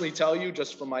personally tell you,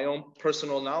 just from my own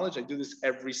personal knowledge, I do this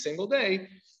every single day.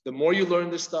 The more you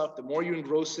learn this stuff, the more you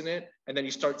engross in it, and then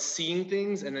you start seeing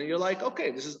things, and then you're like,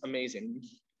 okay, this is amazing. You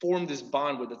form this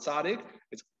bond with the tzaddik.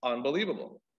 It's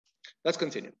unbelievable. Let's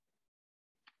continue.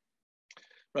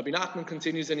 Rabbi Nachman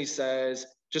continues and he says,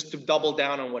 just to double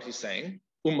down on what he's saying,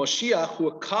 Mashiach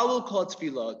hu kalul kol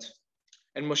tefillot,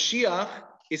 and Mashiach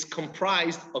is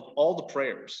comprised of all the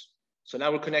prayers. So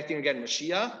now we're connecting again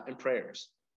Mashiach and prayers.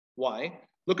 Why?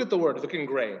 Look at the word, look in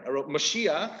gray. I wrote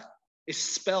Mashiach is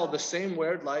spelled the same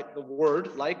word like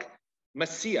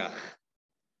Masiach.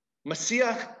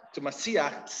 Masiach to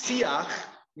Masiach, Siach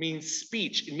means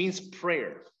speech, it means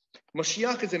prayer.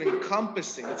 Mashiach is an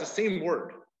encompassing, it's the same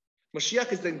word.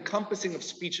 Mashiach is the encompassing of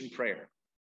speech and prayer.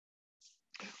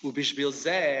 Ubishbil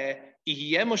zeh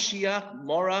ihye Mashiach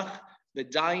morach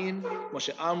v'dayin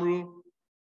Moshe Amru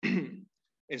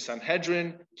in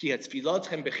Sanhedrin ki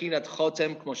hetfilotchem bechinat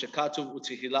chotem kmo shekatuv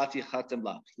u'tehilati chatem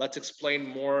lach. Let's explain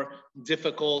more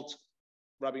difficult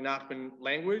Rabbi Nachman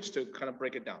language to kind of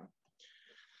break it down.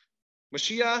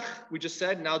 Mashiach, we just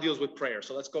said, now deals with prayer.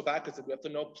 So let's go back because we have to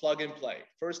know plug and play.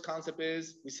 First concept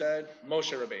is, we said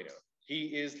Moshe Rabbeinu. He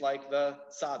is like the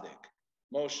tzaddik.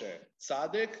 Moshe,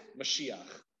 tzaddik,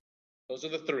 Mashiach. Those are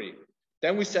the three.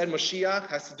 Then we said Mashiach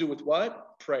has to do with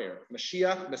what? Prayer.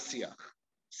 Mashiach, Messiach.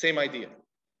 Same idea.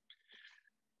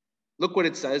 Look what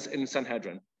it says in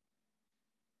Sanhedrin.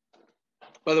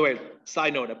 By the way,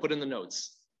 side note, I put in the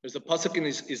notes. There's a pasuk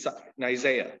in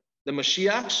Isaiah. The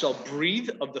Mashiach shall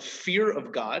breathe of the fear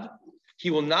of God. He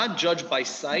will not judge by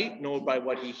sight nor by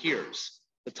what he hears.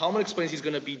 The Talmud explains he's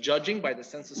going to be judging by the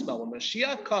sense of smell. When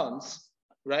Mashiach comes,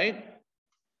 right,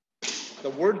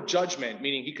 the word judgment,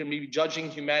 meaning he can be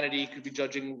judging humanity, he could be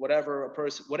judging whatever, a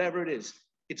person, whatever it is.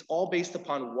 It's all based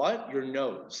upon what? Your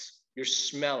nose. You're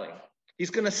smelling. He's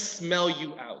going to smell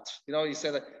you out. You know, you say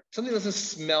that something doesn't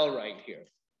smell right here.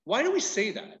 Why do we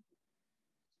say that?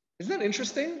 Isn't that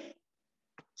interesting?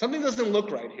 Something doesn't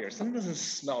look right here. Something doesn't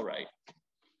smell right,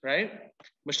 right?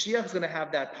 Mashiach is going to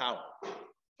have that power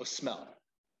of smell.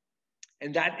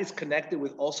 And that is connected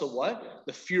with also what?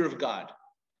 The fear of God.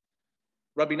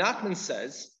 Rabbi Nachman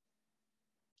says,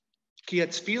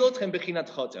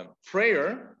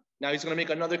 prayer, now he's going to make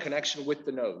another connection with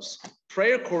the nose.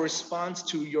 Prayer corresponds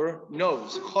to your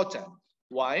nose, chotem.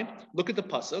 Why? Look at the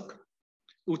pasuk.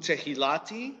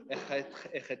 Utehilati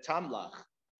echetam lach.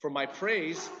 For my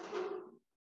praise,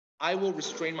 I will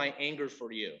restrain my anger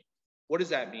for you. What does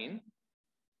that mean?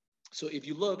 So if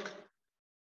you look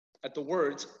at the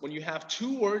words, when you have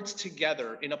two words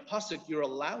together in a pasuk, you're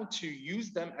allowed to use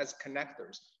them as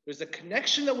connectors. There's a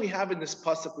connection that we have in this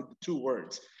pasuk with the two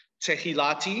words.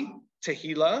 Tehilati,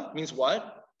 tehila means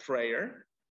what? Prayer.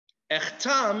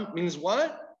 Echtam means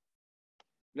what?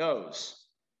 Nose.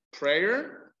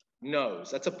 Prayer, nose.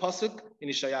 That's a pasuk in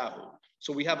Yeshayahu.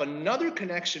 So we have another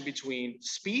connection between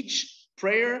speech,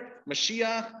 prayer,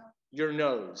 Mashiach, your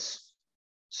nose.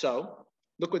 So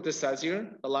look what this says here,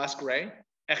 the last gray.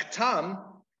 Echtam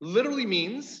literally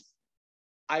means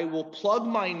I will plug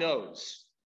my nose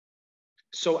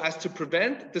so as to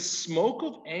prevent the smoke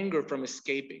of anger from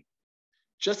escaping.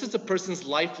 Just as a person's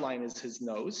lifeline is his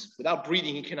nose, without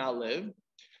breathing, he cannot live.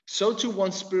 So too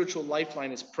one's spiritual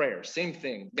lifeline is prayer. Same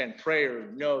thing. Again,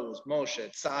 prayer, nose, Moshe,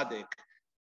 tzaddik,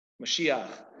 Mashiach.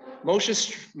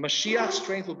 Mashiach's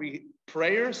strength will be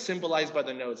prayer symbolized by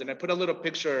the nose. And I put a little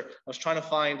picture. I was trying to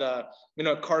find a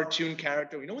cartoon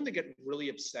character. You know when they get really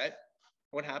upset?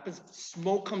 What happens?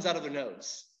 Smoke comes out of their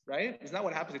nose, right? Isn't that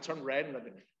what happens? They turn red, and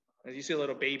as you see a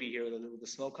little baby here with the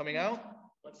smoke coming out.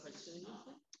 What cartoon is it?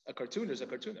 A cartoon. There's a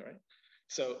cartoon there, right?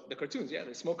 So the cartoons,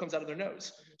 the smoke comes out of their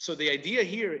nose. So the idea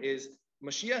here is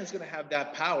Mashiach is going to have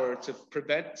that power to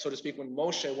prevent, so to speak, when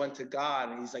Moshe went to God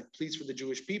and he's like, please for the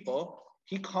Jewish people,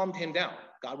 he calmed him down.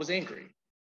 God was angry.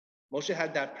 Moshe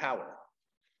had that power.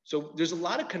 So there's a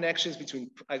lot of connections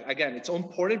between, again, it's so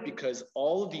important because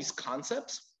all of these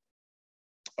concepts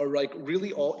are like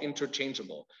really all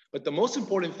interchangeable. But the most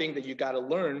important thing that you got to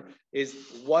learn is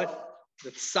what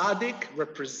the tzaddik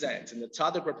represents. And the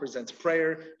tzaddik represents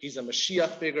prayer. He's a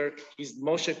Mashiach figure. He's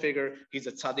Moshe figure. He's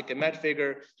a tzaddik emet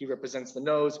figure. He represents the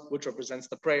nose, which represents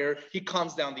the prayer. He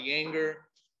calms down the anger.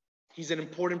 He's an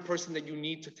important person that you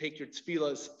need to take your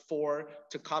tefillahs for,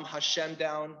 to calm Hashem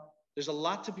down. There's a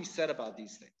lot to be said about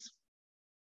these things.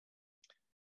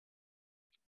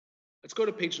 Let's go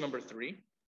to page number 3,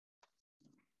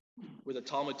 where the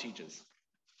Talmud teaches.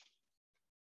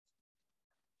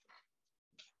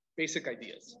 Basic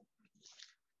ideas.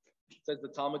 It says the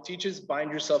Talmud teaches,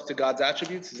 bind yourself to God's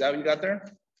attributes. Is that what you got there?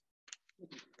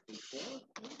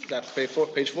 Is that page 4?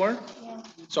 Yeah.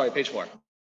 Sorry, page 4.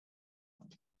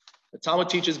 The Talmud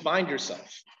teaches, bind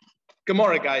yourself.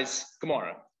 Gemara, guys,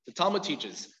 Gemara. The Talmud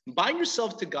teaches, bind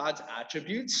yourself to God's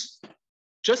attributes.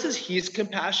 Just as he is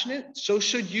compassionate, so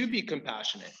should you be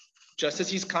compassionate. Just as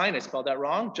he's kind, I spelled that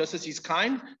wrong. Just as he's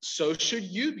kind, so should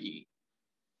you be.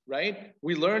 Right?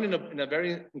 We learn in a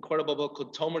very incredible book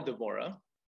called Tomer Devorah.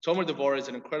 Tomer Devorah is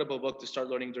an incredible book to start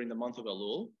learning during the month of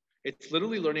Elul. It's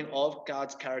literally learning all of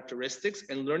God's characteristics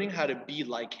and learning how to be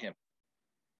like him.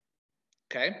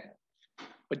 Okay?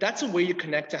 But that's a way you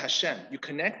connect to Hashem. You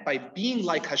connect by being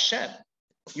like Hashem.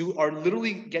 You are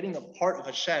literally getting a part of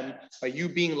Hashem by you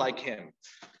being like him.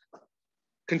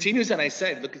 Continues, and I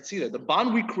said, look, see that the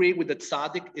bond we create with the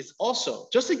tzaddik is also,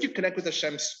 just like you connect with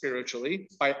Hashem spiritually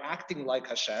by acting like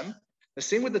Hashem, the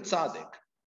same with the tzaddik.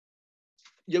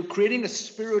 You're creating a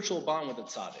spiritual bond with the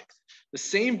tzaddik. The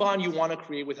same bond you want to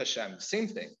create with Hashem, same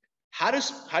thing. How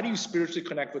do you spiritually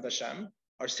connect with Hashem?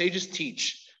 Our sages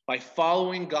teach by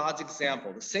following God's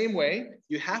example. The same way,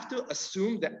 you have to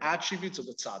assume the attributes of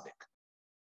the tzaddik.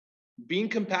 Being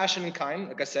compassionate and kind,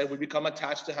 like I said, we become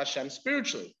attached to Hashem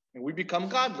spiritually, and we become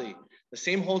godly. The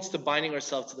same holds to binding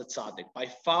ourselves to the tzaddik. By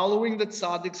following the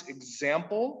tzaddik's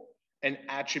example and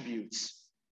attributes,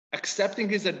 accepting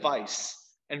his advice,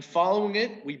 and following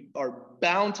it, we are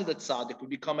bound to the tzaddik. We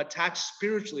become attached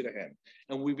spiritually to him,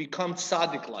 and we become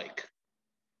tzaddik-like.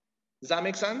 Does that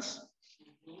make sense?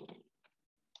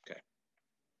 Okay.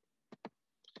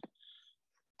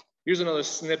 Here's another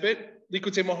snippet.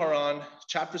 Likutei Moharan,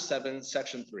 chapter 7,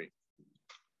 section 3.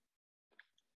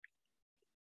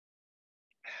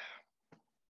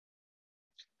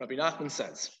 Rabbi Nachman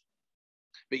says,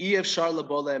 "Ve'i efshar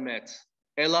labo le'emet,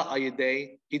 ela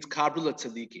ayidei hitkabru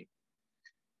le'tzadikim."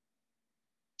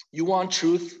 You want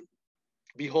truth?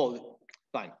 Behold,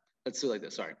 fine. Let's do it like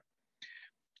this. Sorry.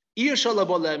 You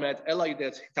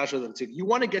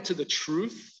want to get to the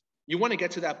truth? You want to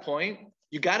get to that point?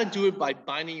 You got to do it by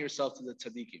binding yourself to the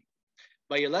tzaddikim.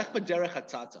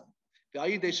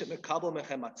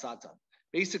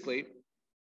 Basically,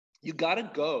 you got to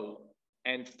go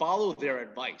and follow their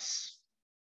advice.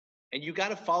 And you got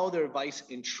to follow their advice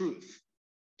in truth.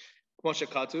 Moshe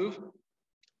Katuv,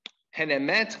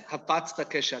 Henemet hafatzta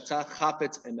keshata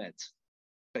chafetz emet.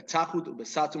 Betachut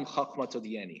ubesatum chachma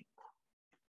todieni.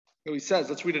 He says,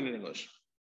 let's read it in English.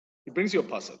 He brings you a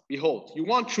pasuk. Behold, you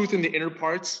want truth in the inner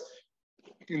parts,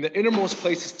 in the innermost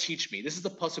places, teach me. This is the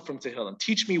pasuk from Tehillim.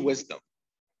 Teach me wisdom.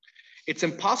 It's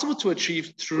impossible to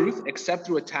achieve truth except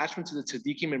through attachment to the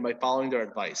tzaddikim and by following their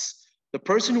advice. The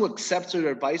person who accepts their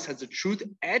advice has the truth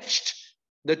etched.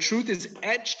 The truth is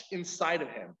etched inside of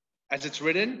him. As it's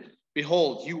written,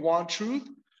 behold, you want truth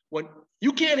when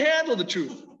you can't handle the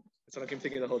truth. That's what I keep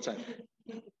thinking the whole time.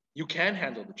 You can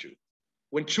handle the truth.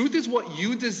 When truth is what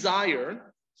you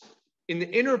desire, in the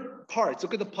inner parts,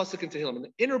 look at the pasuk in Tehillim, in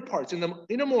the inner parts, in the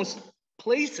innermost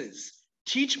places,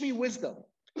 teach me wisdom.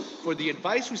 For the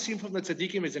advice received from the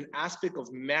tzaddikim is an aspect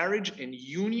of marriage and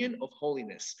union of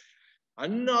holiness.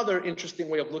 Another interesting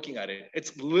way of looking at it.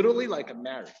 It's literally like a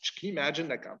marriage. Can you imagine?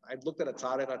 I looked at a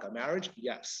tzaddik like a marriage.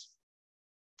 Yes.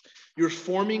 You're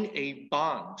forming a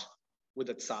bond with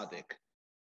a tzaddik.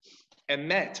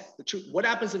 Emet, the truth. What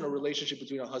happens in a relationship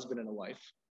between a husband and a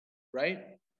wife, right?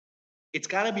 it's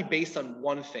got to be based on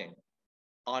one thing: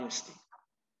 honesty.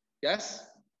 Yes?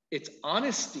 It's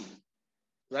honesty,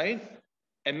 right?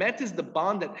 Emet is the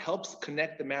bond that helps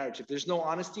connect the marriage. If there's no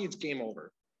honesty, it's game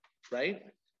over, right?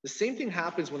 The same thing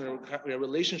happens when in a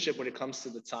relationship when it comes to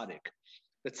the tzaddik.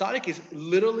 The tzaddik is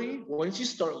literally, once you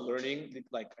start learning,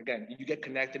 like, again, you get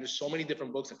connected. There's so many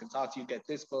different books that can talk to you. Get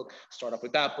this book, start up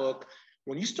with that book.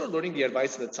 When you start learning the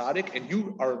advice of the tzaddik and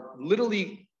you are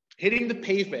literally hitting the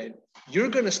pavement, you're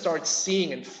going to start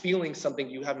seeing and feeling something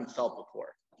you haven't felt before.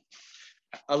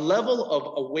 A level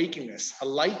of awakeness, a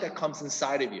light that comes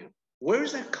inside of you. Where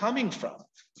is that coming from?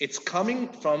 It's coming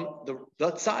from the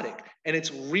tzaddik, and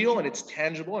it's real and it's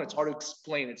tangible and it's hard to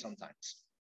explain it sometimes.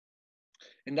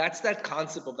 And that's that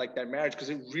concept of like that marriage, because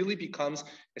it really becomes,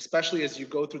 especially as you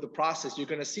go through the process, you're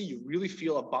going to see, you really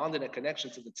feel a bond and a connection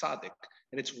to the tzaddik,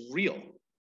 and it's real.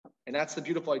 And that's the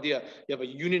beautiful idea. You have a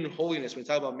union of holiness. When we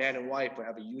talk about man and wife, we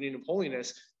have a union of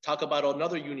holiness. Talk about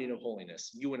another union of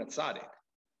holiness, you and a tzaddik.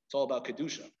 It's all about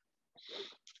Kedusha.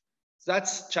 So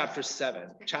that's chapter 7.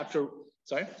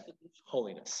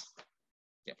 Holiness.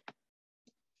 Yeah.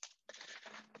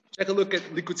 Take a look at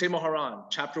Likutei Moharan,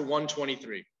 chapter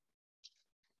 123.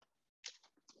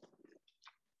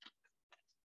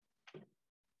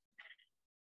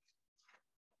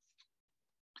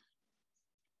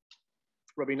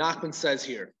 Rabbi Nachman says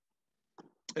here,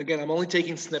 again, I'm only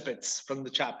taking snippets from the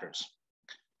chapters.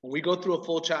 When we go through a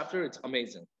full chapter, it's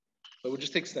amazing. But we'll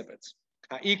just take snippets.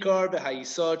 Ha'ikar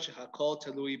v'ha'yisod shehakol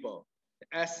telui bo.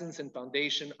 The essence and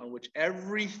foundation on which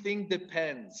everything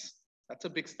depends. That's a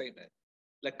big statement.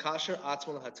 Lekasher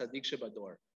atzmon ha'tzadik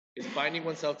shebador is binding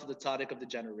oneself to the tzaddik of the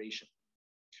generation.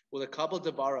 With a couple of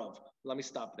devarav. Let me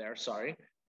stop there. Sorry.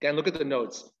 Again, look at the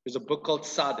notes. There's a book called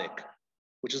Tzaddik,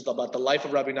 which is about the life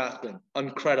of Rabbi Nachman.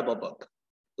 Incredible book.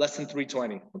 Lesson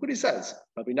 320. Look what he says.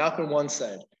 Rabbi Nachman once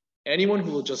said, anyone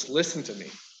who will just listen to me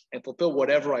and fulfill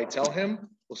whatever I tell him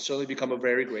will certainly become a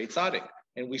very great tzaddik.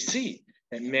 And we see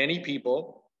that many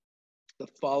people that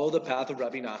follow the path of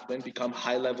Rabbi Nachman become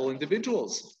high-level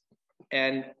individuals.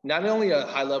 And not only a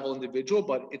high-level individual,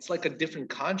 but it's like a different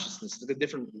consciousness, it's like a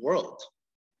different world,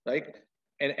 right?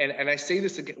 And I say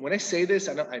this again, when I say this,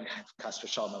 I'm a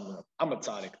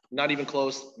tzaddik, not even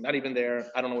close, not even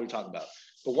there. I don't know what you're talking about.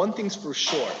 But one thing's for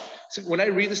sure. So when I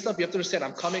read this stuff, you have to understand,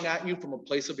 I'm coming at you from a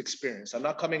place of experience. I'm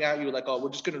not coming at you like, oh, we're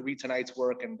just going to read tonight's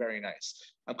work and very nice.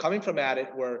 I'm coming from at it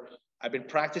where I've been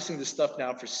practicing this stuff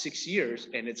now for 6 years,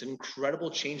 and it's an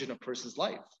incredible change in a person's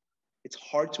life. It's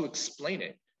hard to explain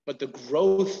it, but the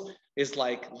growth is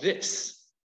like this.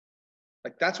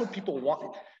 Like that's what people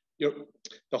want.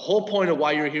 The whole point of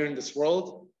why you're here in this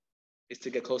world is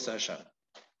to get close to Hashem.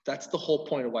 That's the whole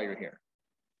point of why you're here.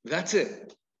 That's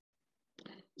it.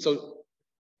 So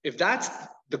if that's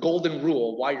the golden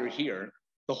rule, why you're here,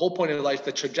 the whole point of life,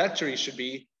 the trajectory should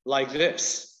be like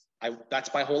this.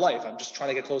 That's my whole life. I'm just trying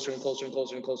to get closer and closer and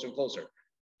closer and closer and closer.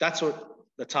 That's what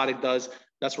the tzaddik does.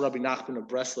 That's what Rabbi Nachman of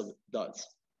Breslov does.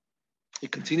 He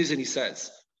continues and he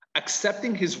says,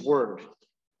 accepting his word.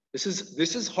 This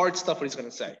is hard stuff what he's going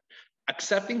to say.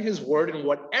 Accepting his word and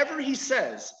whatever he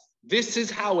says, this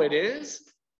is how it is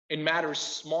in matters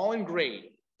small and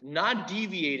great, not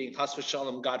deviating, chas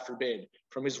v'shalom, God forbid,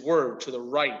 from his word to the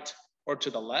right or to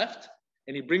the left.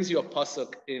 And he brings you a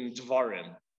pasuk in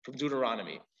Dvarim from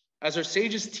Deuteronomy. As our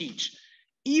sages teach,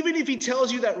 even if he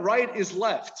tells you that right is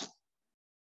left,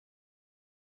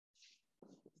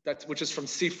 which is from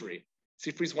Sifri.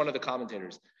 Sifri is one of the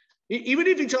commentators. Even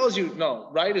if he tells you, no,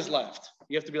 right is left,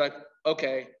 you have to be like,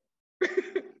 okay.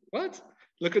 What?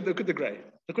 Look at the grade.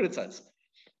 Look what it says.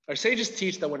 Our sages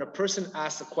teach that when a person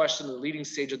asks a question to the leading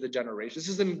sage of the generation, this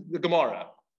is in the Gemara,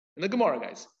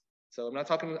 guys. So I'm not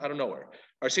talking out of nowhere.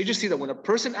 Our sages see that when a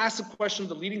person asks a question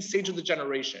to the leading sage of the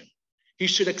generation, he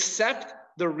should accept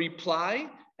the reply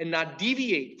and not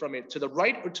deviate from it to the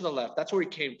right or to the left. That's where he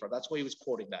came from. That's why he was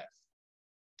quoting that.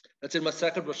 That's in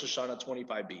Masechet Rosh Hashanah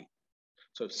 25b.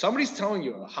 So if somebody's telling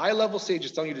you, a high-level sage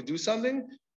is telling you to do something,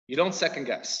 you don't second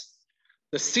guess.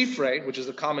 The Sifrei, which is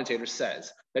the commentator,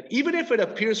 says that even if it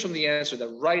appears from the answer that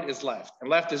right is left and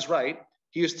left is right,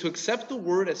 he is to accept the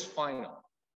word as final.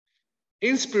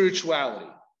 In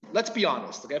spirituality, let's be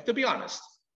honest, okay? I have to be honest.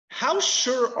 How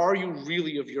sure are you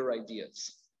really of your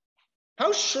ideas?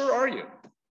 How sure are you?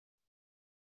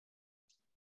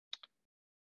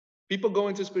 People go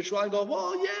into spirituality and go,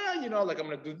 well, yeah, like I'm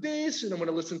going to do this, and I'm going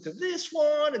to listen to this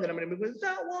one, and then I'm going to move with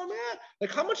that one. Yeah.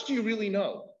 Like, how much do you really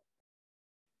know?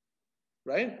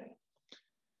 Right?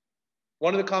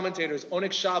 One of the commentators,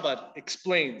 Onik Shabbat,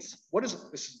 explains,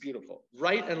 this is beautiful,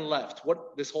 right and left,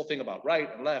 what this whole thing about right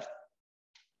and left.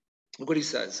 Look what he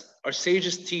says. Our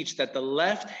sages teach that the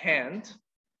left hand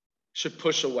should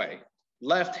push away.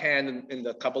 Left hand in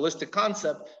the Kabbalistic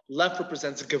concept, left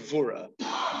represents gevura,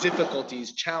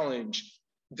 difficulties, challenge,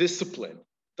 discipline.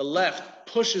 The left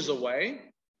pushes away,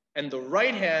 and the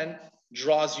right hand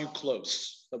draws you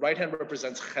close. The right hand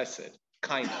represents chesed,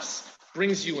 kindness,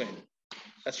 brings you in.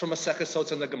 That's from Masechet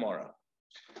Sotah in the Gemara.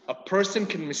 A person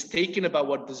can be mistaken about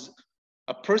what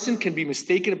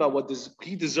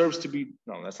he deserves to be.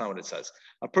 No, that's not what it says.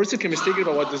 A person can be mistaken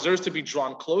about what deserves to be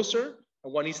drawn closer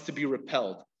and what needs to be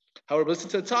repelled. However, listen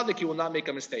to the tzaddik, he will not make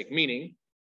a mistake. Meaning,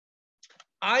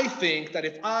 I think that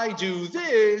if I do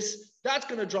this, that's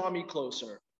going to draw me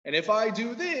closer. And if I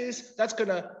do this, that's going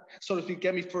to, so to speak,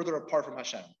 get me further apart from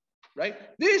Hashem. Right?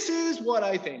 This is what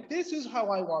I think. This is how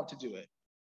I want to do it.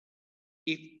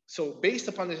 So based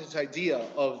upon this idea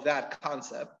of that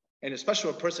concept, and especially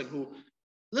a person who,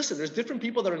 listen, there's different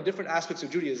people that are in different aspects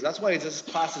of Judaism. That's why this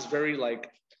class is very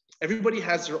everybody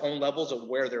has their own levels of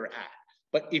where they're at.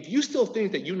 But if you still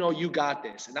think that you got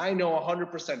this, and I know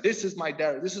 100%, this is my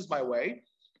derech, this is my way,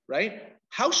 right?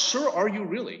 How sure are you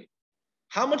really?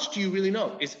 How much do you really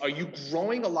know? Are you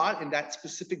growing a lot in that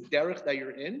specific derech that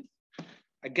you're in?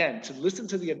 Again, to listen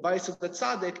to the advice of the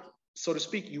tzaddik, so to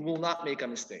speak, you will not make a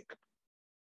mistake.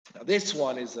 Now, this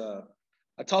one is a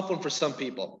tough one for some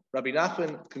people. Rabbi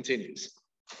Nachman continues.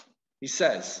 He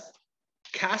says,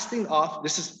 casting off,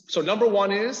 so number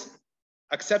one is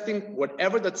accepting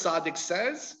whatever the tzaddik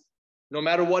says, no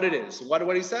matter what it is.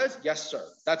 What he says? Yes, sir.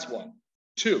 That's one.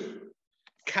 Two,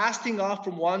 casting off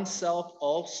from oneself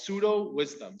all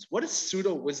pseudo-wisdoms. What does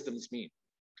pseudo-wisdoms mean?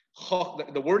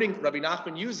 The wording Rabbi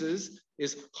Nachman uses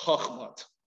is chachmat.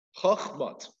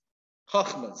 Chachmas.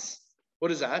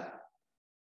 What is that?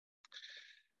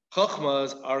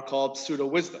 Chachmas are called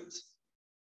pseudo-wisdoms.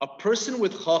 A person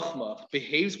with chachma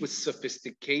behaves with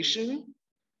sophistication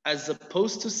as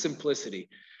opposed to simplicity.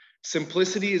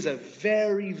 Simplicity is a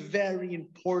very, very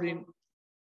important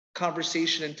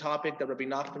conversation and topic that Rabbi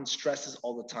Nachman stresses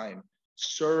all the time.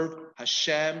 Serve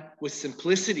Hashem with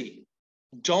simplicity.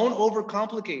 Don't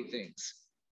overcomplicate things.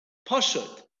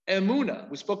 Pashut, emuna.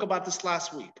 We spoke about this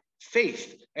last week.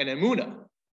 Faith and emuna,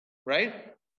 right?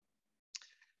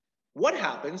 What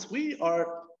happens? We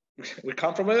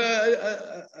come from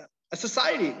a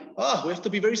society. Oh, we have to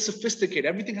be very sophisticated.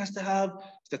 Everything has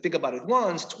to think about it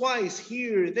once, twice,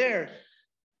 here, there.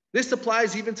 This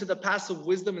applies even to the paths of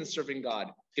wisdom in serving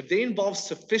God. If they involve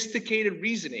sophisticated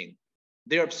reasoning,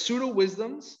 they are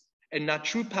pseudo-wisdoms and not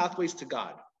true pathways to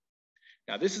God.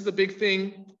 Now, this is the big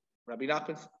thing. Rabbi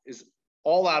Nachman is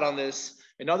all out on this.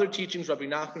 In other teachings, Rabbi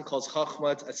Nachman calls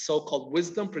chachmat a so-called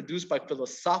wisdom produced by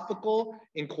philosophical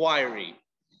inquiry,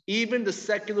 even the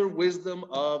secular wisdom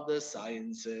of the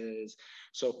sciences.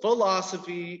 So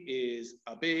philosophy is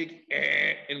a big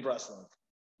in Breslov.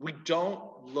 We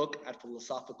don't look at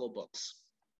philosophical books.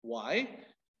 Why?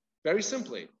 Very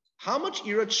simply, how much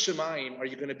irat shemayim are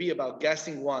you going to be about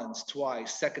guessing once,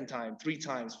 twice, second time, 3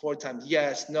 times, 4 times?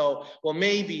 Yes, no, well,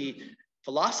 maybe.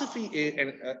 Philosophy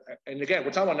is, and again, we're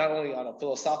talking about not only on a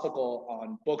philosophical,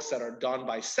 on books that are done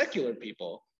by secular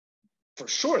people, for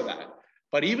sure that,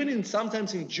 but even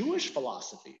sometimes in Jewish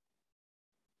philosophy,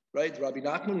 right? Rabbi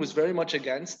Nachman was very much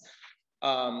against,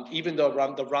 even though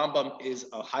the Rambam is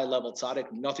a high-level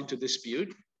tzaddik, nothing to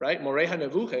dispute, right? Moreh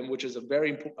HaNevuchim, which is a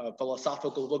very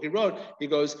philosophical book he wrote, he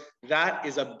goes, that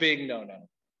is a big no-no.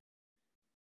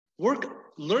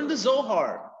 Learn the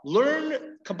Zohar,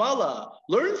 learn Kabbalah,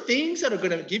 learn things that are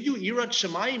going to give you irat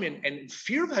shemayim and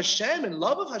fear of Hashem and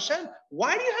love of Hashem.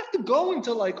 Why do you have to go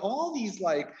into all these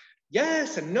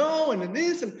yes and no and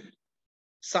this and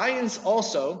science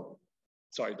also?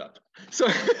 Sorry, doctor. So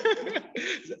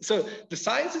the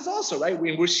science is also, right?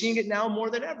 We're seeing it now more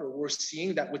than ever. We're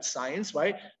seeing that with science,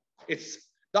 right? It's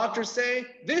doctors say,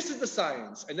 this is the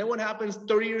science. And then what happens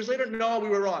 30 years later? No, we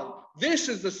were wrong. This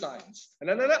is the science. And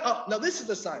then, no, this is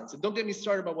the science. And don't get me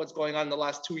started about what's going on in the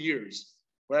last 2 years,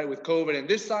 right? With COVID and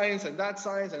this science and that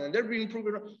science, and then they're being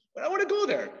proven. But I want to go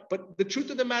there. But the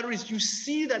truth of the matter is you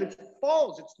see that it's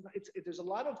false. There's a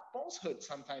lot of falsehood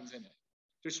sometimes in it.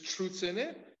 There's truths in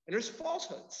it, and there's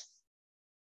falsehoods.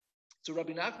 So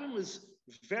Rabbi Nachman was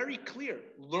very clear.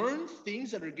 Learn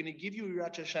things that are going to give you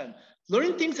Yirat Hashem.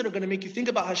 Learn things that are going to make you think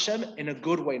about Hashem in a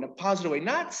good way, in a positive way,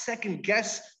 not second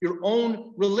guess your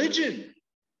own religion.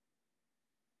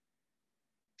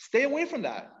 Stay away from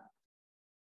that.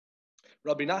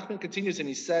 Rabbi Nachman continues and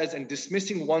he says, and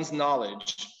dismissing one's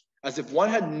knowledge as if one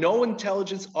had no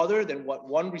intelligence other than what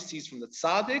one receives from the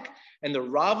tzaddik and the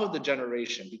rav of the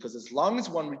generation, because as long as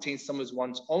one retains some of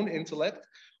one's own intellect,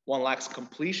 one lacks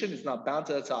completion, is not bound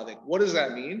to the tzaddik. What does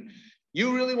that mean?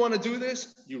 You really want to do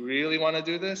this? You really want to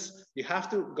do this? You have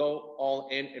to go all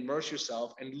in, immerse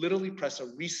yourself, and literally press a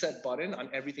reset button on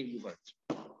everything you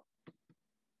learned.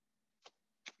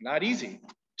 Not easy.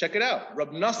 Check it out.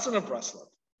 Rab Nassan of Breslov.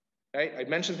 Okay? I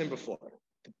mentioned him before.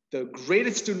 The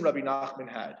greatest student Rabbi Nachman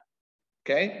had.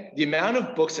 Okay? The amount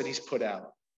of books that he's put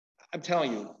out, I'm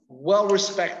telling you, well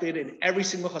respected in every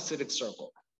single Hasidic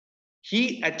circle.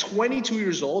 He, at 22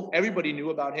 years old, everybody knew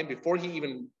about him before he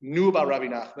even knew about Rabbi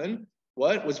Nachman.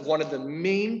 Was one of the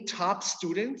main top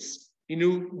students. He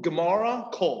knew Gemara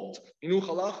cold. He knew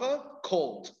Halacha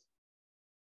cold.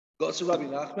 Goes to Rabbi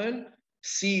Nachman,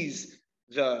 sees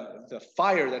the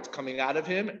fire that's coming out of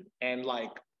him, and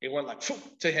like it went like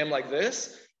to him like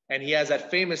this. And he has that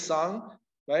famous song,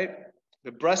 right?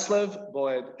 The Breslov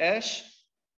Boed Esh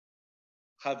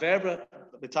Haver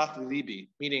B'tach Libi,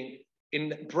 meaning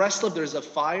in Breslov there's a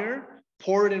fire,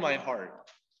 pour it in my heart.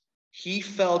 He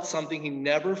felt something he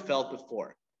never felt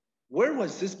before. Where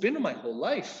was this been in my whole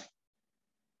life?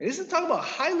 And this is talking about a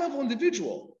high-level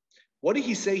individual. What did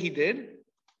he say he did?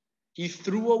 He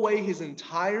threw away his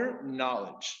entire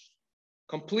knowledge.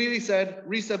 Completely said,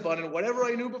 reset button, whatever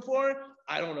I knew before,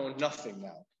 I don't know nothing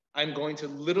now. I'm going to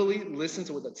literally listen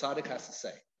to what the tzaddik has to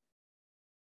say.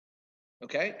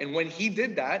 Okay? And when he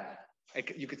did that,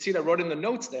 you could see that I wrote in the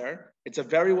notes there, it's a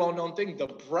very well-known thing. The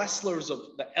Breslovers of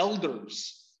the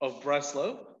elders of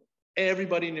Breslov,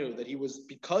 everybody knew that he was,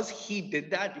 because he did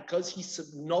that, because he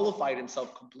nullified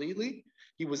himself completely,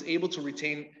 he was able to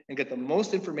retain and get the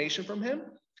most information from him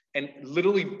and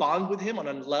literally bond with him on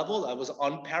a level that was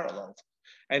unparalleled.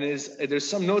 And there's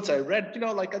some notes I read,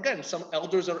 like, again, some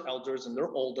elders are elders and they're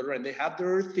older and they have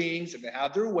their things and they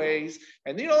have their ways.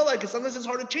 And, like, sometimes it's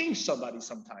hard to change somebody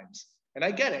sometimes. And I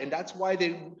get it. And that's why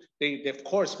they of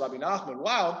course, Rabbi Nachman,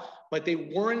 wow, but they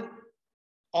weren't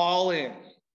all in.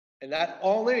 And that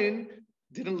all in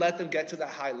didn't let them get to that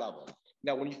high level.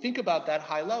 Now, when you think about that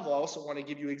high level, I also want to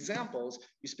give you examples.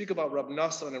 You speak about Rab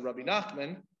Nassan and Rabbi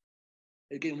Nachman.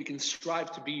 Again, we can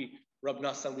strive to be Rab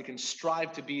Nassan. We can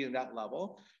strive to be in that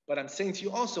level. But I'm saying to you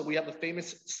also, we have the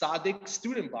famous Tzaddik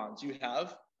student bonds. You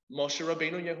have Moshe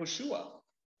Rabbeinu Yehoshua.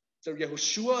 So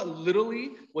Yehoshua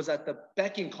literally was at the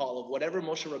beck and call of whatever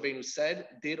Moshe Rabbeinu said,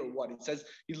 did, or what. It says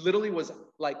he literally was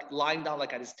like lying down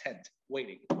like at his tent,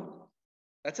 waiting.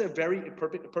 That's a very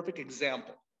perfect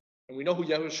example. And we know who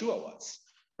Yehoshua was,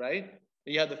 right?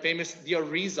 And you have the famous the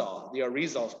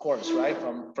Arizal, of course, right?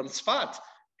 From Tzfat.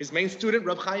 His main student,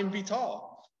 Reb Chaim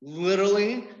Vital,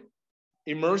 literally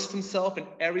immersed himself in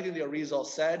everything the Arizal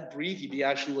said, breathed. He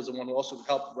actually was the one who also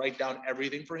helped write down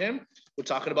everything for him. We're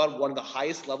talking about one of the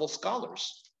highest level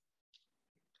scholars.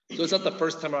 So it's not the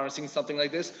first time I'm seeing something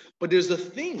like this, but there's the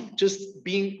thing, just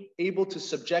being able to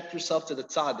subject yourself to the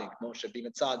tzaddik, Moshe being a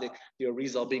tzaddik, the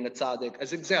Arizal being a tzaddik,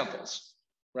 as examples,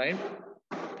 right?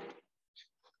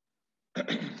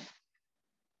 Rabbi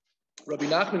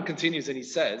Nachman continues and he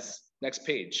says, next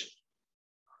page,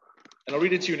 and I'll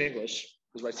read it to you in English,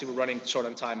 because I see we're running short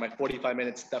on time. My 45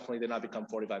 minutes definitely did not become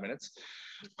 45 minutes.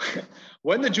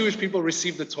 When the Jewish people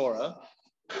received the Torah,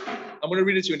 I'm going to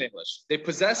read it to you in English. They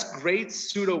possess great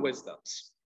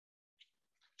pseudo-wisdoms.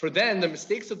 For then, the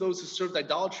mistakes of those who served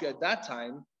idolatry at that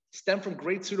time stem from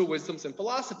great pseudo-wisdoms and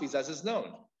philosophies, as is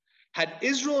known. Had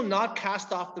Israel not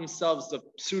cast off themselves the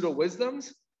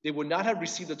pseudo-wisdoms, they would not have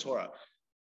received the Torah.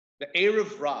 The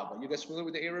Erev Rab, are you guys familiar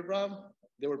with the Erev Rab?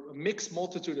 There were a mixed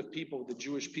multitude of people, the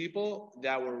Jewish people,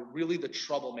 that were really the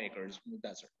troublemakers in the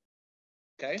desert.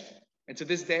 Okay? And to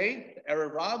this day, the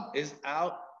Erev Rab is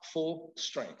out full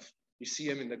strength. You see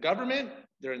them in the government,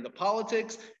 they're in the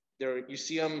politics, you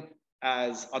see them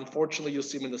as, unfortunately, you'll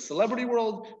see them in the celebrity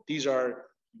world. These are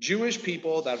Jewish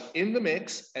people that are in the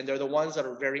mix, and they're the ones that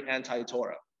are very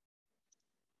anti-Torah.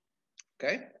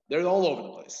 Okay? They're all over the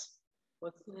place.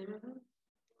 What's the name of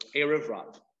it? Erev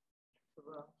Rab.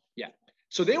 Yeah.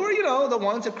 So they were, the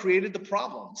ones that created the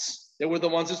problems. They were the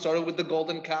ones that started with the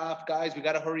golden calf. Guys, we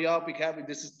got to hurry up.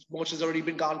 Moshe's already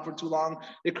been gone for too long.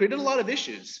 They created a lot of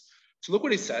issues. So look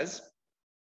what he says.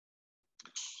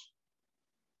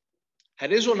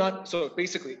 Had Israel not, so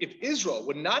basically, if Israel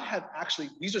would not have actually,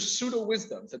 these are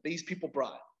pseudo-wisdoms that these people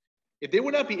brought. If they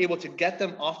would not be able to get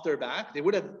them off their back, if they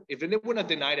wouldn't have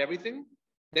denied everything,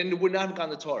 then they would not have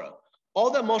gotten the Torah. All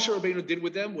that Moshe Rabbeinu did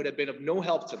with them would have been of no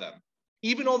help to them.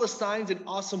 Even all the signs and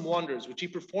awesome wonders which he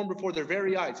performed before their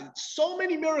very eyes, and so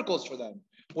many miracles for them,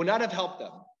 would not have helped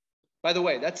them. By the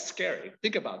way, that's scary.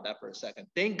 Think about that for a second.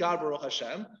 Thank God, Baruch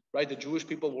Hashem, right? The Jewish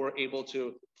people were able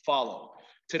to follow.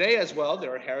 Today as well,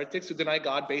 there are heretics who deny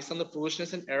God based on the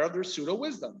foolishness and error of their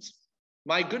pseudo-wisdoms.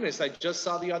 My goodness, I just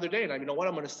saw the other day, and you know what?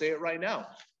 I'm going to say it right now.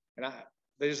 And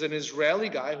There's an Israeli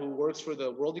guy who works for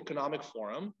the World Economic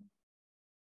Forum,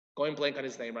 going blank on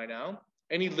his name right now.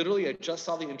 And he literally, I just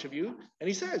saw the interview, and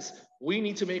he says, we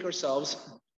need to make ourselves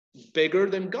bigger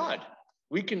than God.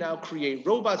 We can now create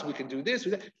robots. We can do this.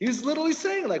 He's literally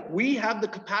saying, like, we have the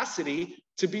capacity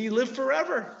to live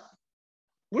forever.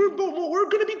 We're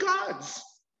going to be gods.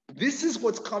 This is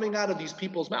what's coming out of these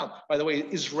people's mouth. By the way,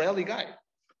 Israeli guy.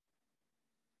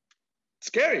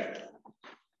 Scary.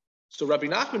 So Rabbi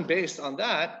Nachman, based on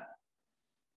that,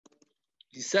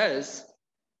 he says,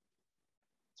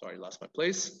 sorry, I lost my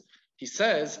place. He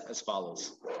says as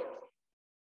follows.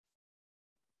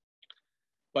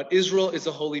 But Israel is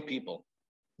a holy people.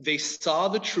 They saw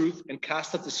the truth and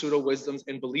cast out the pseudo-wisdoms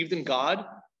and believed in God.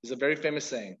 Is a very famous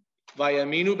saying.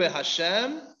 Vayaminu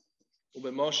beHashem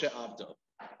ubeMoshe abdo.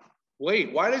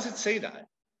 Wait, why does it say that?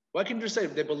 Why can't you just say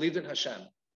they believed in Hashem?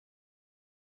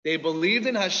 They believed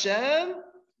in Hashem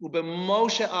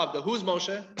ubeMoshe abdo. Who's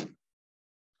Moshe?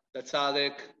 The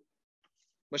tzaddik,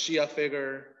 Mashiach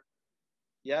figure.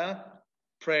 Yeah,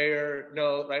 prayer,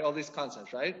 no, right? All these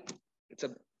concepts, right? It's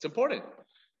important.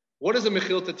 What does the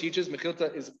Mechilta teaches?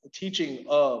 Mechilta is a teaching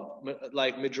of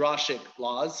like midrashic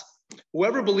laws.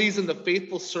 Whoever believes in the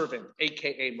faithful servant,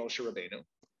 aka Moshe Rabbeinu,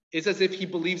 it's as if he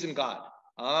believes in God.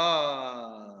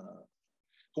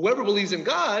 Whoever believes in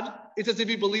God, it's as if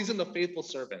he believes in the faithful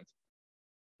servant.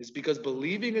 It's because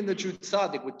believing in the true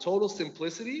tzaddik with total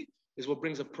simplicity is what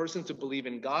brings a person to believe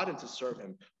in God and to serve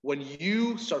him. When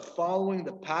you start following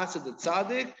the paths of the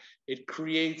tzaddik, it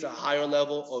creates a higher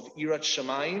level of irat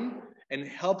shamayim and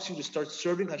helps you to start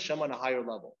serving Hashem on a higher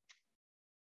level.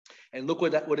 And look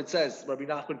what it says. Rabbi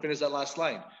Nachman finished that last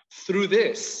line. Through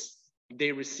this,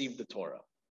 they received the Torah.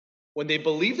 When they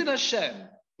believed in Hashem,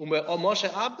 Moshe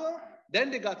Abda,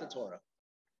 then they got the Torah.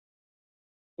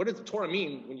 What does the Torah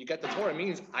mean? When you get the Torah, it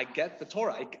means I get the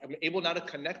Torah. I'm able now to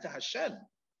connect to Hashem.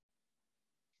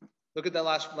 Look at that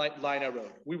last line I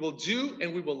wrote. We will do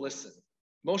and we will listen.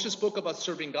 Moshe spoke about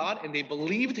serving God and they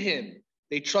believed him.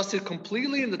 They trusted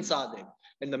completely in the tzaddik.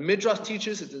 And the Midrash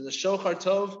teaches it in the Shochar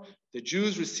Tov, the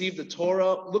Jews received the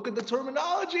Torah. Look at the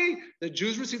terminology. The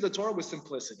Jews received the Torah with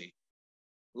simplicity.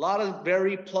 A lot of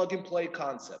very plug-and-play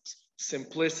concepts.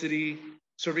 Simplicity,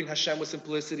 serving Hashem with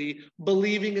simplicity,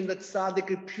 believing in the tzaddik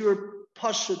in pure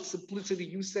pashut simplicity.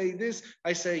 You say this,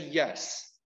 I say yes.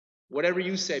 Whatever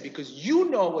you say, because you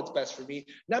know what's best for me,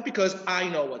 not because I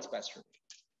know what's best for me.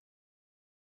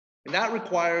 And that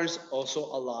requires also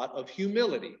a lot of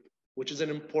humility, which is an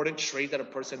important trait that a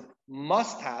person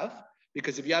must have,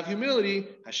 because if you have humility,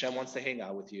 Hashem wants to hang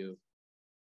out with you.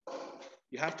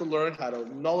 You have to learn how to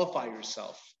nullify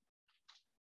yourself.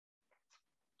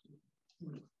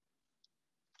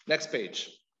 Next page.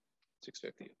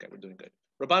 650. Okay, we're doing good.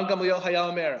 Rabban Gamliel Haya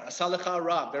Omer, Asalecha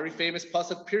Rav, very famous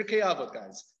pasuk, Pirkei Avot,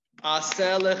 guys.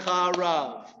 Aselecha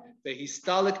Rav,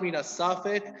 vehistalik min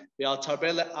asafek, ve'al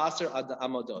tarbele aser ad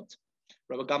amodot.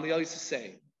 Rabbi Gamliel used to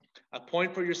say,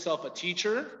 appoint for yourself a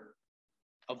teacher,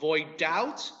 avoid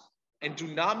doubt, and do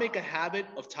not make a habit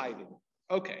of tithing.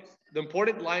 Okay, the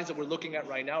important lines that we're looking at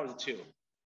right now are the two.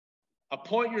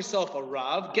 Appoint yourself a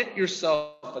Rav, get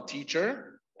yourself a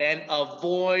teacher, and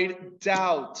avoid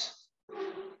doubt.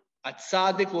 A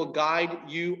tzaddik will guide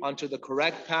you onto the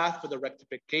correct path for the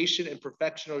rectification and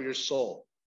perfection of your soul.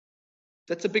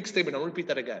 That's a big statement. I'll repeat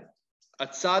that again. A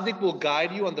tzaddik will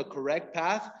guide you on the correct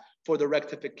path for the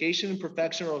rectification and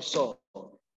perfection of soul.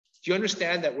 Do you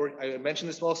understand that I mentioned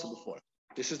this also before.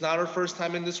 This is not our first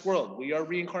time in this world. We are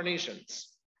reincarnations.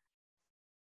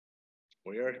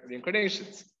 We are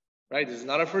reincarnations, right? This is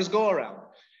not our first go around.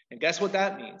 And guess what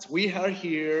that means? We are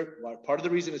here. Well, part of the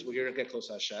reason is we're here to get close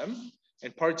to Hashem.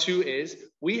 And part two is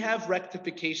we have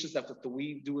rectifications that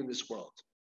we do in this world.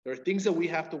 There are things that we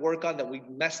have to work on that we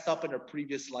messed up in our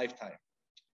previous lifetime.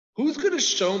 Who's going to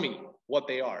show me what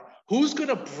they are? Who's going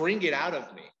to bring it out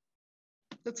of me?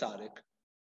 The tzaddik.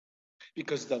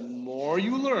 Because the more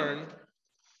you learn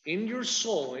in your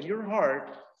soul, in your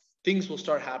heart, things will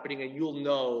start happening and you'll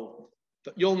know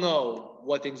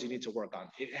what things you need to work on.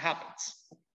 It happens.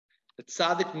 The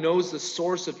tzaddik knows the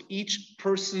source of each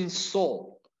person's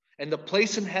soul and the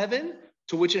place in heaven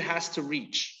to which it has to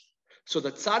reach. So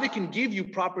the tzaddik can give you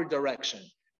proper direction.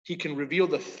 He can reveal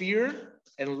the fear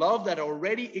and love that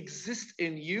already exists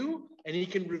in you, and he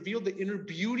can reveal the inner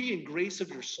beauty and grace of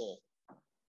your soul.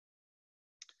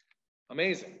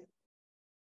 Amazing.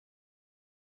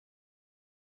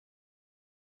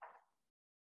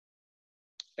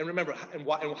 And remember, and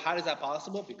how is that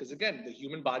possible? Because again, the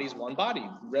human body is one body.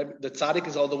 The tzaddik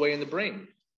is all the way in the brain.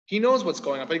 He knows what's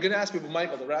going on. But you're going to ask people,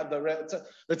 Michael,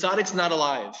 the tzaddik's not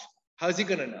alive. How's he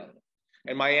going to know?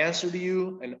 And my answer to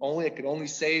you, and I can only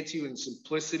say it to you in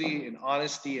simplicity and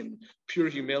honesty and pure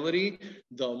humility,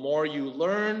 the more you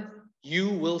learn, you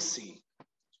will see.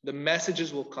 The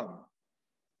messages will come.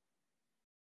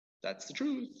 That's the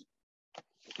truth.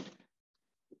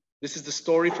 This is the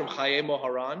story from Chaye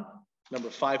Moharan, number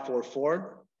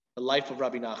 544, The Life of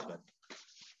Rabbi Nachman.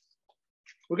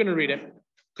 We're going to read it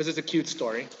because it's a cute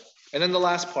story. And then the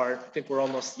last part, I think we're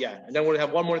almost, and then we'll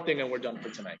have one more thing and we're done for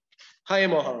tonight. Chaye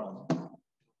Moharan.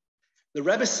 The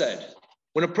Rebbe said,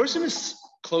 when a person is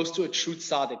close to a true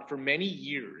tzaddik for many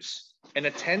years and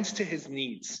attends to his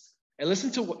needs and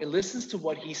listens to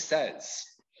what he says,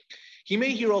 he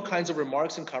may hear all kinds of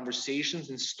remarks and conversations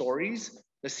and stories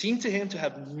that seem to him to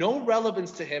have no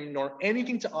relevance to him nor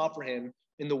anything to offer him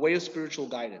in the way of spiritual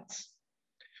guidance.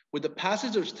 With the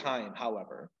passage of time,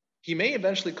 however, he may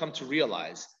eventually come to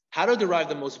realize how to derive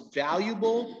the most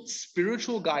valuable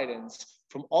spiritual guidance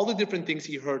from all the different things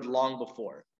he heard long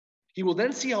before. He will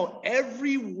then see how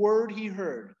every word he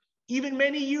heard, even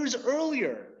many years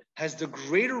earlier, has the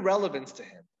greater relevance to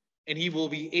him, and he will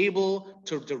be able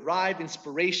to derive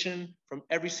inspiration from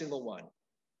every single one.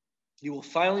 You will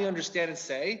finally understand and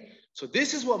say, so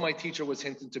this is what my teacher was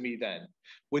hinting to me then.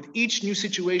 With each new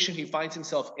situation he finds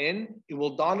himself in, it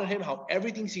will dawn on him how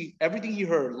everything he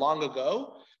heard long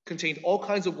ago contained all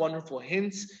kinds of wonderful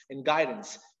hints and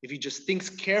guidance if he just thinks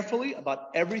carefully about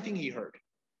everything he heard.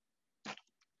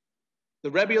 The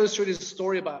Rebbe illustrated the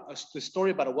story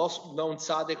about a well-known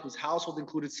tzaddik whose household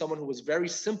included someone who was very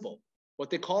simple, what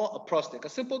they call a prostik, a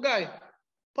simple guy,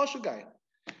 pasha guy.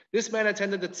 This man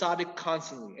attended the tzaddik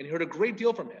constantly and heard a great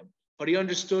deal from him, but he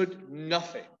understood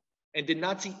nothing and did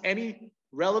not see any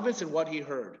relevance in what he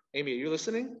heard. Amy, are you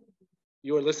listening?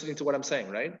 You are listening to what I'm saying,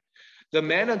 right? The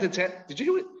man at the tent, did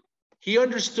you hear it? He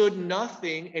understood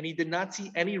nothing and he did not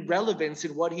see any relevance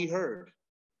in what he heard.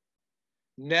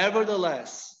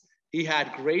 Nevertheless, he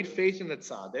had great faith in the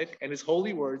tzaddik and his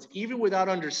holy words, even without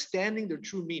understanding their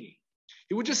true meaning.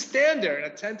 He would just stand there and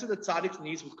attend to the tzaddik's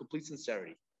needs with complete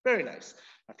sincerity. Very nice.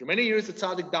 After many years, the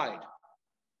tzaddik died.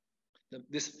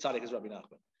 This tzaddik is Rabbi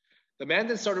Nachman. The man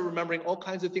then started remembering all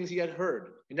kinds of things he had heard.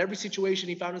 In every situation,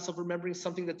 he found himself remembering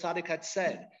something the tzaddik had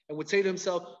said and would say to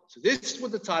himself, so this is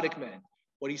what the tzaddik meant.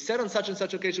 What he said on such and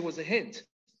such occasion was a hint.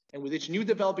 And with each new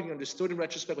developing, he understood in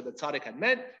retrospect what the tzaddik had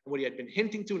meant and what he had been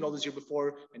hinting to in all this year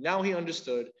before. And now he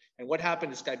understood. And what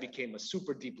happened, this guy became a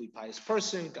super deeply pious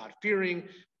person, God-fearing,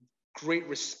 great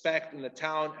respect in the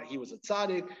town. He was a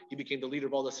tzaddik. He became the leader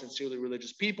of all the sincerely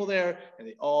religious people there, and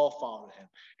they all followed him.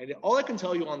 And all I can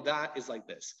tell you on that is like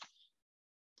this.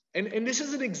 And this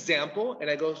is an example, and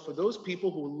I go, for those people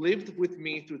who lived with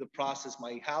me through the process,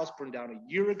 my house burned down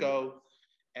a year ago.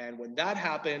 And when that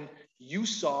happened, you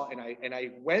saw, and I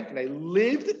went and I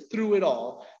lived through it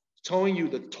all, telling you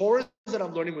the Torah that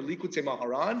I'm learning with Likutei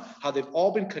Maharan, how they've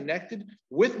all been connected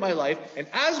with my life. And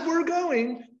as we're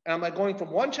going, and I'm like going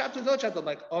from one chapter to another chapter, I'm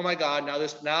like, oh my God, now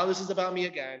this is about me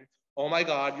again. Oh my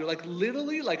God. You're like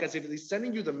literally like as if he's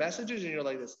sending you the messages and you're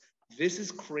like this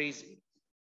is crazy.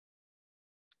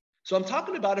 So I'm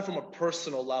talking about it from a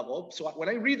personal level. So when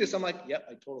I read this, I'm like, yep,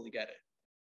 I totally get it.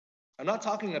 I'm not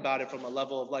talking about it from a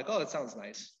level of like, oh, that sounds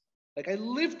nice. Like I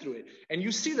lived through it. And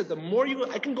you see that the more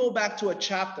I can go back to a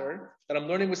chapter that I'm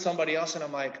learning with somebody else and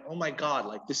I'm like, oh my God,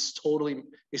 like this totally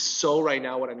is so right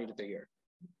now what I needed to hear.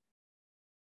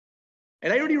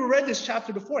 And I already read this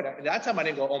chapter before. At that time I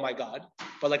didn't go, oh my God.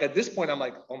 But like at this point, I'm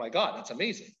like, oh my God, that's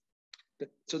amazing.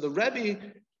 So the Rebbe,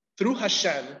 through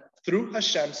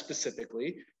Hashem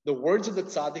specifically, the words of the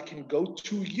tzaddik can go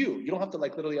to you. You don't have to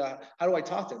like literally, how do I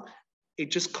talk to him?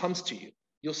 It just comes to you.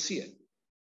 You'll see it.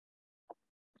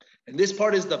 And this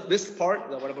part that what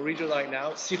I'm going to read you right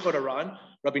now, Sichot Aran,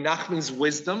 Rabbi Nachman's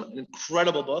Wisdom, an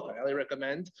incredible book. I highly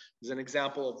recommend. It's an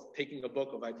example of taking a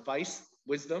book of advice,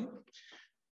 wisdom.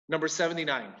 Number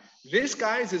 79. This,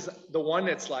 guys, is the one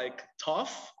that's like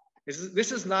tough.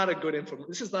 This is not a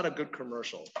good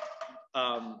commercial.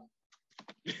 And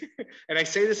I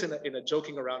say this in a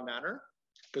joking around manner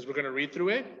because we're going to read through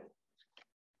it.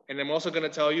 And I'm also going to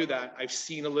tell you that I've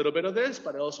seen a little bit of this,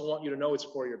 but I also want you to know it's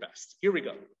for your best. Here we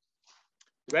go.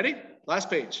 Ready? Last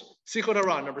page. Sichot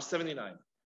Haran, number 79.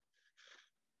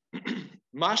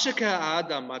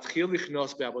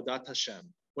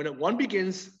 When one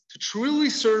begins to truly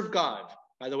serve God,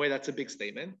 by the way, that's a big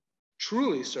statement,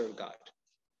 truly serve God.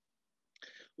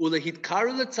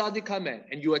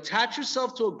 And you attach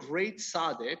yourself to a great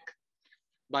tzaddik,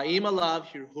 ba'im alav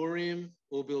hirhurim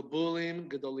ubilbulim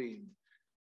gedolim.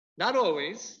 Not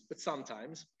always, but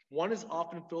sometimes, one is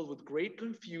often filled with great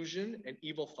confusion and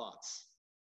evil thoughts.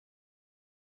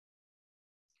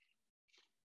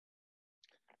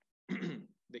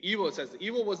 The evil, it says the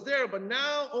evil was there, but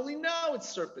only now it's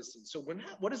surfacing. So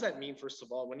what does that mean, first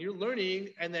of all? When you're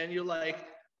learning and then you're like,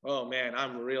 oh man,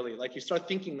 I'm really, like, you start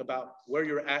thinking about where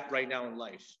you're at right now in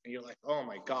life. And you're like, oh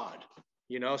my God,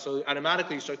 so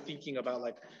automatically you start thinking about,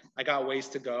 like, I got ways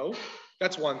to go.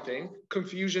 That's one thing.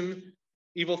 Confusion,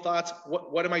 evil thoughts.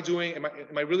 What am I doing? Am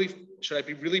I really, should I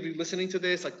really be listening to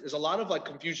this? Like, there's a lot of like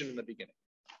confusion in the beginning.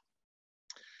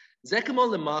 Zekamo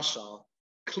lemashal,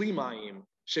 klimayim.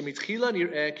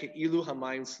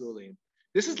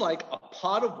 This is like a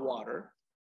pot of water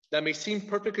that may seem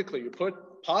perfectly clear. You put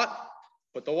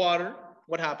the water.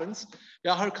 What happens?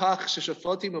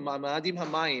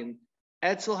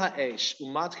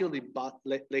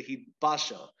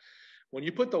 When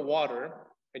you put the water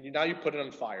and now you put it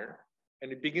on fire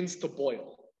and it begins to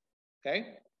boil.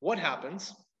 Okay? What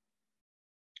happens?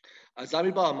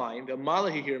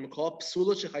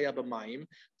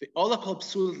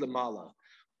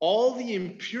 All the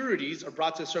impurities are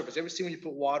brought to the surface. You ever see when you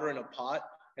put water in a pot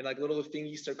and like little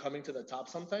thingies start coming to the top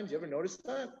sometimes? You ever notice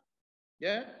that?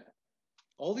 Yeah?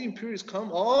 All the impurities come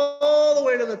all the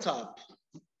way to the top.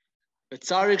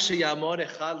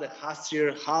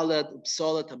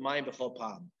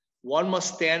 One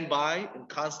must stand by and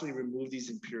constantly remove these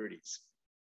impurities.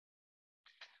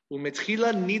 The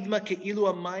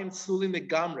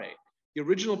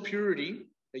original purity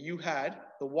that you had,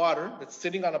 the water that's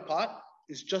sitting on a pot,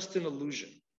 is just an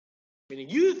illusion. Meaning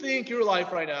you think your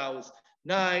life right now is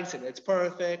nice and it's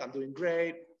perfect, I'm doing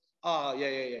great.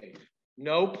 Yeah.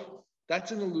 Nope,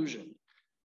 that's an illusion.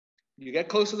 You get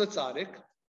close to the tzaddik.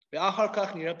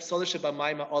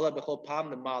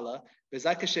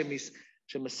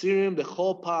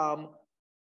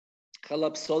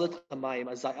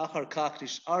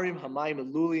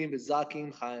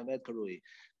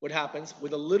 What happens?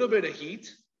 With a little bit of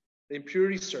heat, the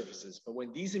impurity surfaces. But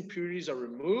when these impurities are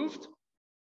removed,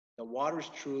 the water is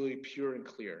truly pure and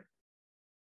clear.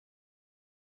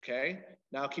 Okay?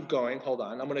 Now keep going. Hold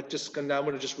on. I'm gonna just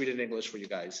read it in English for you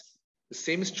guys. The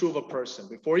same is true of a person.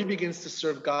 Before he begins to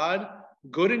serve God,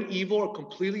 good and evil are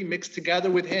completely mixed together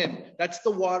with him. That's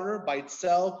the water by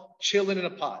itself, chilling in a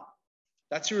pot.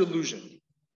 That's your illusion.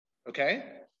 Okay?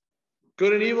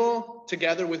 Good and evil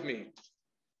together with me.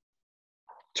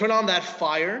 Turn on that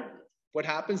fire. What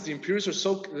happens? The impurities are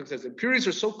so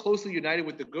closely united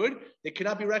with the good, they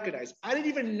cannot be recognized. I didn't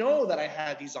even know that I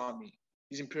had these on me,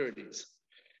 these impurities.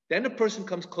 Then the person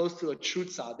comes close to a true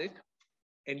tzaddik,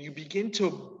 and you begin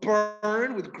to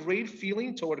burn with great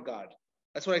feeling toward God.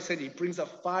 That's what I said. He brings a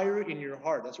fire in your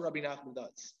heart. That's what Rabbi Nachman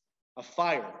does. A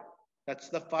fire. That's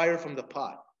the fire from the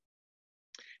pot.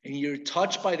 And you're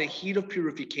touched by the heat of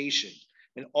purification.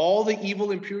 And all the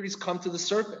evil impurities come to the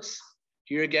surface.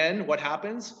 Here again, what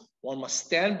happens? One must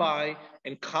stand by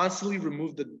and constantly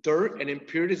remove the dirt and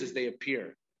impurities as they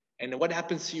appear. And what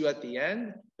happens to you at the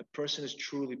end? The person is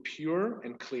truly pure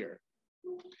and clear.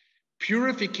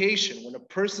 Purification, when a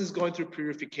person is going through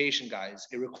purification, guys,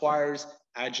 it requires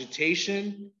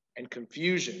agitation and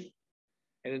confusion.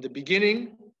 And in the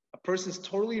beginning, a person is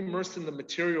totally immersed in the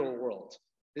material world.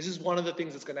 This is one of the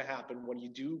things that's going to happen when you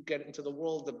do get into the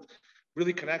world of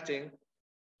really connecting.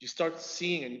 You start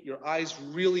seeing and your eyes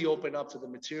really open up to the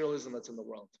materialism that's in the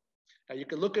world. Now, you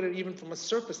can look at it even from a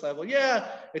surface level. Yeah,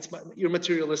 you're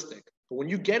materialistic. But when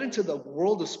you get into the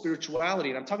world of spirituality,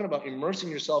 and I'm talking about immersing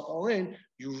yourself all in,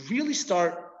 you really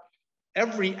start,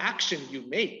 every action you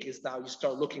make is now you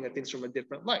start looking at things from a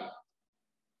different light.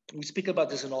 We speak about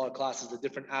this in all our classes, the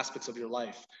different aspects of your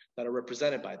life that are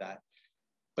represented by that.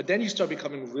 But then you start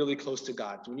becoming really close to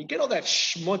God. When you get all that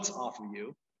schmutz off of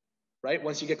you, right?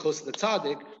 Once you get close to the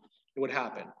tzaddik, it would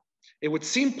happen. It would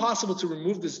seem possible to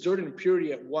remove this dirt and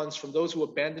impurity at once from those who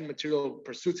abandon material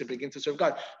pursuits and begin to serve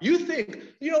God. You think,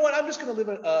 you know what, I'm just going to live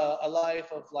a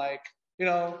life of like,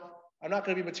 I'm not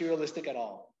going to be materialistic at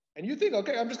all. And you think,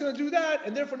 okay, I'm just going to do that,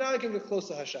 and therefore now I can get close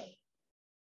to Hashem.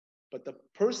 But the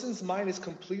person's mind is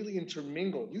completely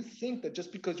intermingled. You think that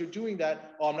just because you're doing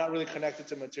that, I'm not really connected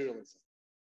to materialism.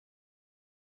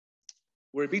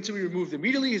 Were it be to be removed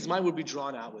immediately, his mind would be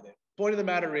drawn out with it. Point of the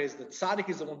matter is that tzaddik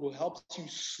is the one who helps you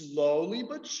slowly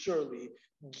but surely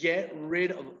get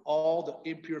rid of all the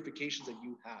impurifications that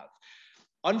you have.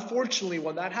 Unfortunately,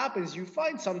 when that happens, you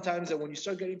find sometimes that when you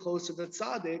start getting close to the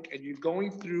tzaddik and you're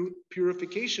going through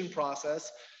purification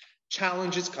process,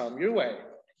 challenges come your way.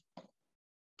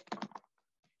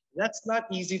 That's not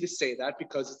easy to say that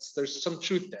because there's some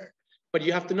truth there. But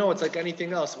you have to know it's like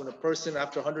anything else. When a person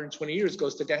after 120 years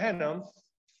goes to Gehenna,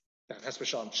 Has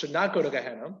V'Shalom, should not go to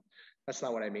Gehenna. That's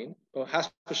not what I mean. But Has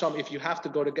V'Shalom, if you have to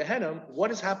go to Gehenna, what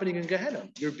is happening in Gehenna?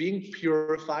 You're being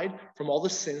purified from all the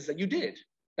sins that you did.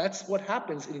 That's what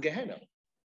happens in Gehenna.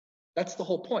 That's the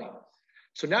whole point.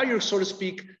 So now you're, so to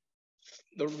speak,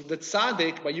 the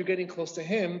tzaddik, by you getting close to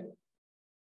him,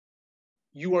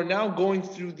 you are now going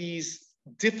through these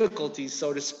difficulties,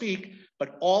 so to speak,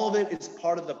 but all of it is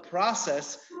part of the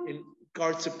process in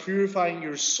regards to purifying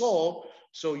your soul.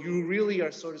 So you really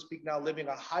are, so to speak, now living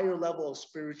a higher level of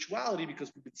spirituality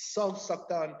because we've been so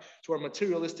sucked on to our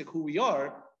materialistic who we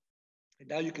are. And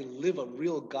now you can live a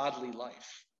real godly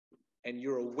life. And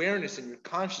your awareness and your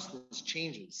consciousness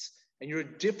changes. And you're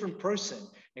a different person.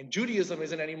 And Judaism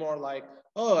isn't anymore like,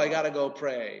 oh, I got to go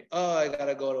pray. Oh, I got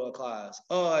to go to a class.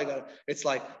 It's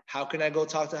like, how can I go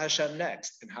talk to Hashem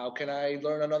next? And how can I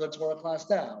learn another Torah class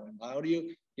now? And how do you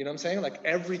know what I'm saying? Like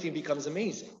everything becomes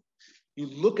amazing. You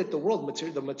look at the world,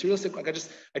 the materialistic, like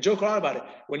I joke around about it.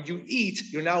 When you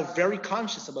eat, you're now very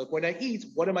conscious about when I eat,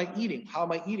 what am I eating? How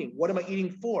am I eating? What am I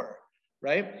eating for?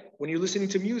 Right? When you're listening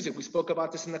to music, we spoke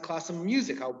about this in the class of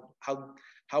music,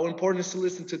 how important it is to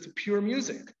listen to pure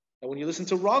music. And when you listen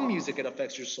to wrong music, it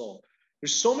affects your soul.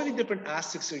 There's so many different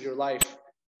aspects of your life,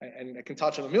 and I can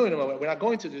touch on a million of them. We're not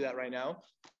going to do that right now.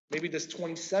 Maybe there's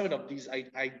 27 of these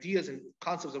ideas and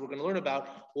concepts that we're going to learn about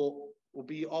will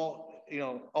be all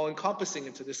encompassing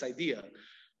into this idea.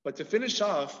 But to finish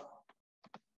off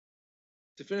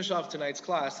tonight's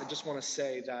class, I just want to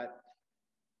say that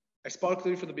I spoke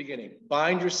clearly from the beginning.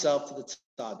 Bind yourself to the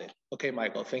tzaddik. Okay,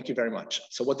 Michael, thank you very much.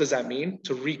 So what does that mean?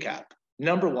 To recap,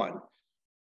 number one,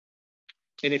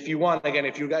 and if you want, again,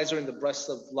 if you guys are in the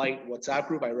Breslov Light WhatsApp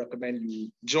group, I recommend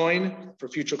you join for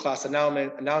future class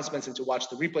announcements and to watch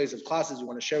the replays of classes you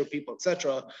want to share with people,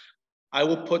 etc. I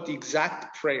will put the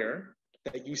exact prayer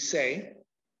that you say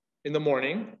in the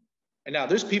morning. And now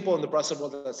there's people in the Breslov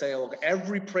world that say, look,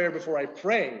 every prayer before I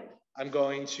pray, I'm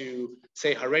going to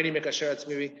say, Hareini Mekasher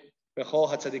Atzmi, Bechol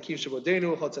HaTzadikim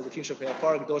Shabodenu, Bechol HaTzadikim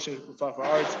Shabodenu, Gedoshim Ufar for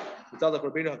Arts, V'talach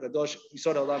Rabbeinu HaKadosh,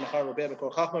 Yisod Olam Achar Rabbeinu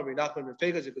Bekor Chachma, V'nachman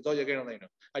V'fegas, V'gedol Yagen Aleinu.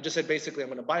 I just said, basically, I'm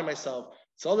going to bind myself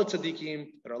to all the tzaddikim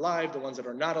that are alive, the ones that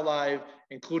are not alive,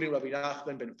 including Rabbi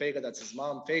Nachman ben Fega, that's his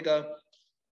mom, Fega,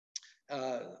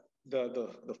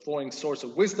 the flowing source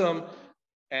of wisdom,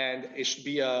 and it should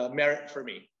be a merit for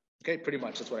me. Okay, pretty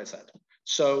much, that's what I said.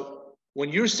 So when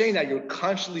you're saying that, you're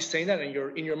consciously saying that, and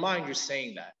you're in your mind, you're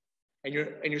saying that. And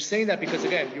you're saying that because,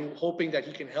 again, you're hoping that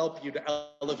he can help you to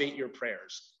elevate your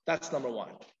prayers. That's number one.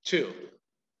 Two,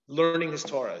 learning his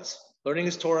Torahs. Learning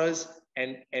his Torahs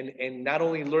and not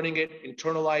only learning it,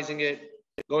 internalizing it,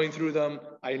 going through them.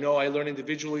 I know I learn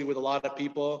individually with a lot of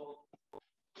people.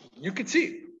 You could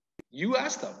see, you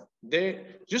ask them. They're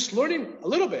just learning a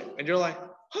little bit. And you're like,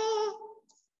 oh,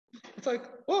 it's like,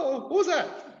 whoa, what was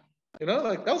that? You know,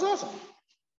 like, that was awesome.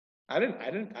 I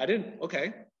didn't.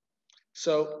 Okay.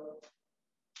 So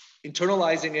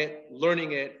internalizing it,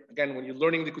 learning it. Again, when you're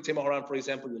learning the Likutei Moharan, for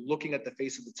example, you're looking at the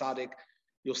face of the tzaddik.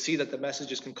 You'll see that the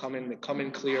messages can come in, they come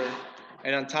in clear.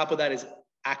 And on top of that is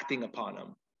acting upon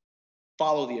them.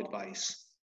 Follow the advice.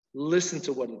 Listen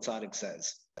to what the tzaddik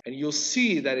says. And you'll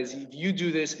see that as if you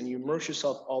do this and you immerse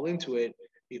yourself all into it,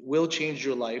 it will change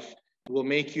your life. It will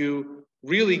make you,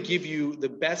 really give you the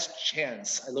best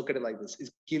chance. I look at it like this. It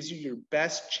gives you your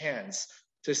best chance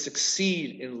to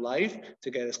succeed in life,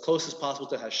 to get as close as possible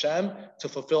to Hashem, to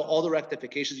fulfill all the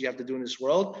rectifications you have to do in this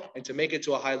world, and to make it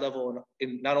to a high level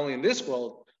in not only in this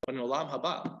world, but in Olam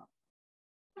Haba.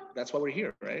 That's why we're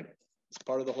here, right? It's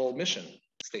part of the whole mission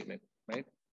statement, right?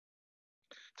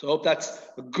 So I hope that's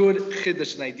a good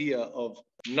chiddush, an idea of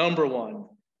number one,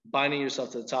 binding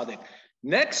yourself to the tzaddik.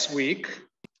 Next week,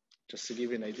 just to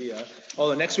give you an idea,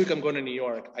 next week I'm going to New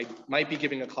York. I might be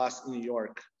giving a class in New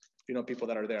York. You know, people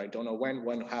that are there. I don't know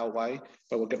when, how, why,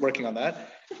 but we'll get working on that.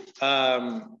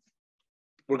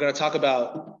 We're going to talk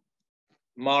about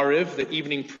Mariv, the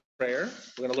evening prayer.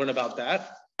 We're going to learn about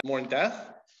that more in depth.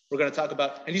 We're going to talk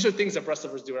about, and these are things that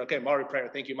Breslovers do. Okay, Mariv prayer.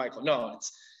 Thank you, Michael. No,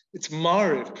 it's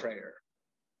Mariv prayer.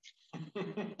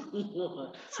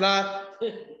 It's not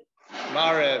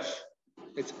Mariv.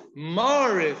 It's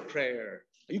Mariv prayer.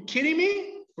 Are you kidding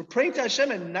me? We're praying to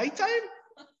Hashem at nighttime?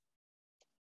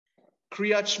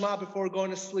 Kriyat Shema before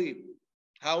going to sleep.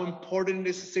 How important it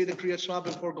is to say the Kriyat Shema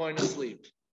before going to sleep.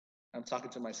 I'm talking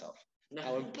to myself.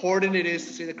 How important it is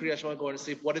to say the Kriyat Shema going to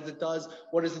sleep. What it does,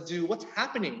 what does it do? What's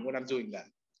happening when I'm doing that?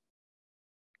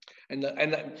 And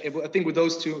I think with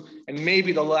those two, and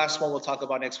maybe the last one we'll talk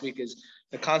about next week is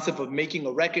the concept of making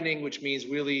a reckoning, which means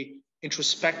really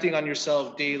introspecting on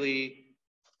yourself daily.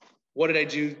 What did I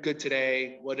do good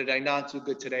today? What did I not do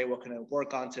good today? What can I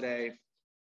work on today?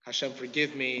 Hashem,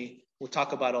 forgive me. We'll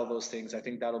talk about all those things. I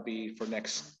think that'll be for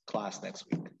next class next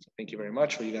week. So thank you very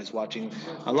much for you guys watching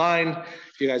online.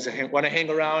 If you guys want to hang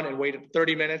around and wait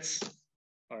 30 minutes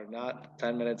or not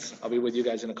 10 minutes, I'll be with you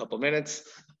guys in a couple minutes.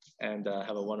 and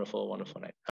have a wonderful, wonderful night.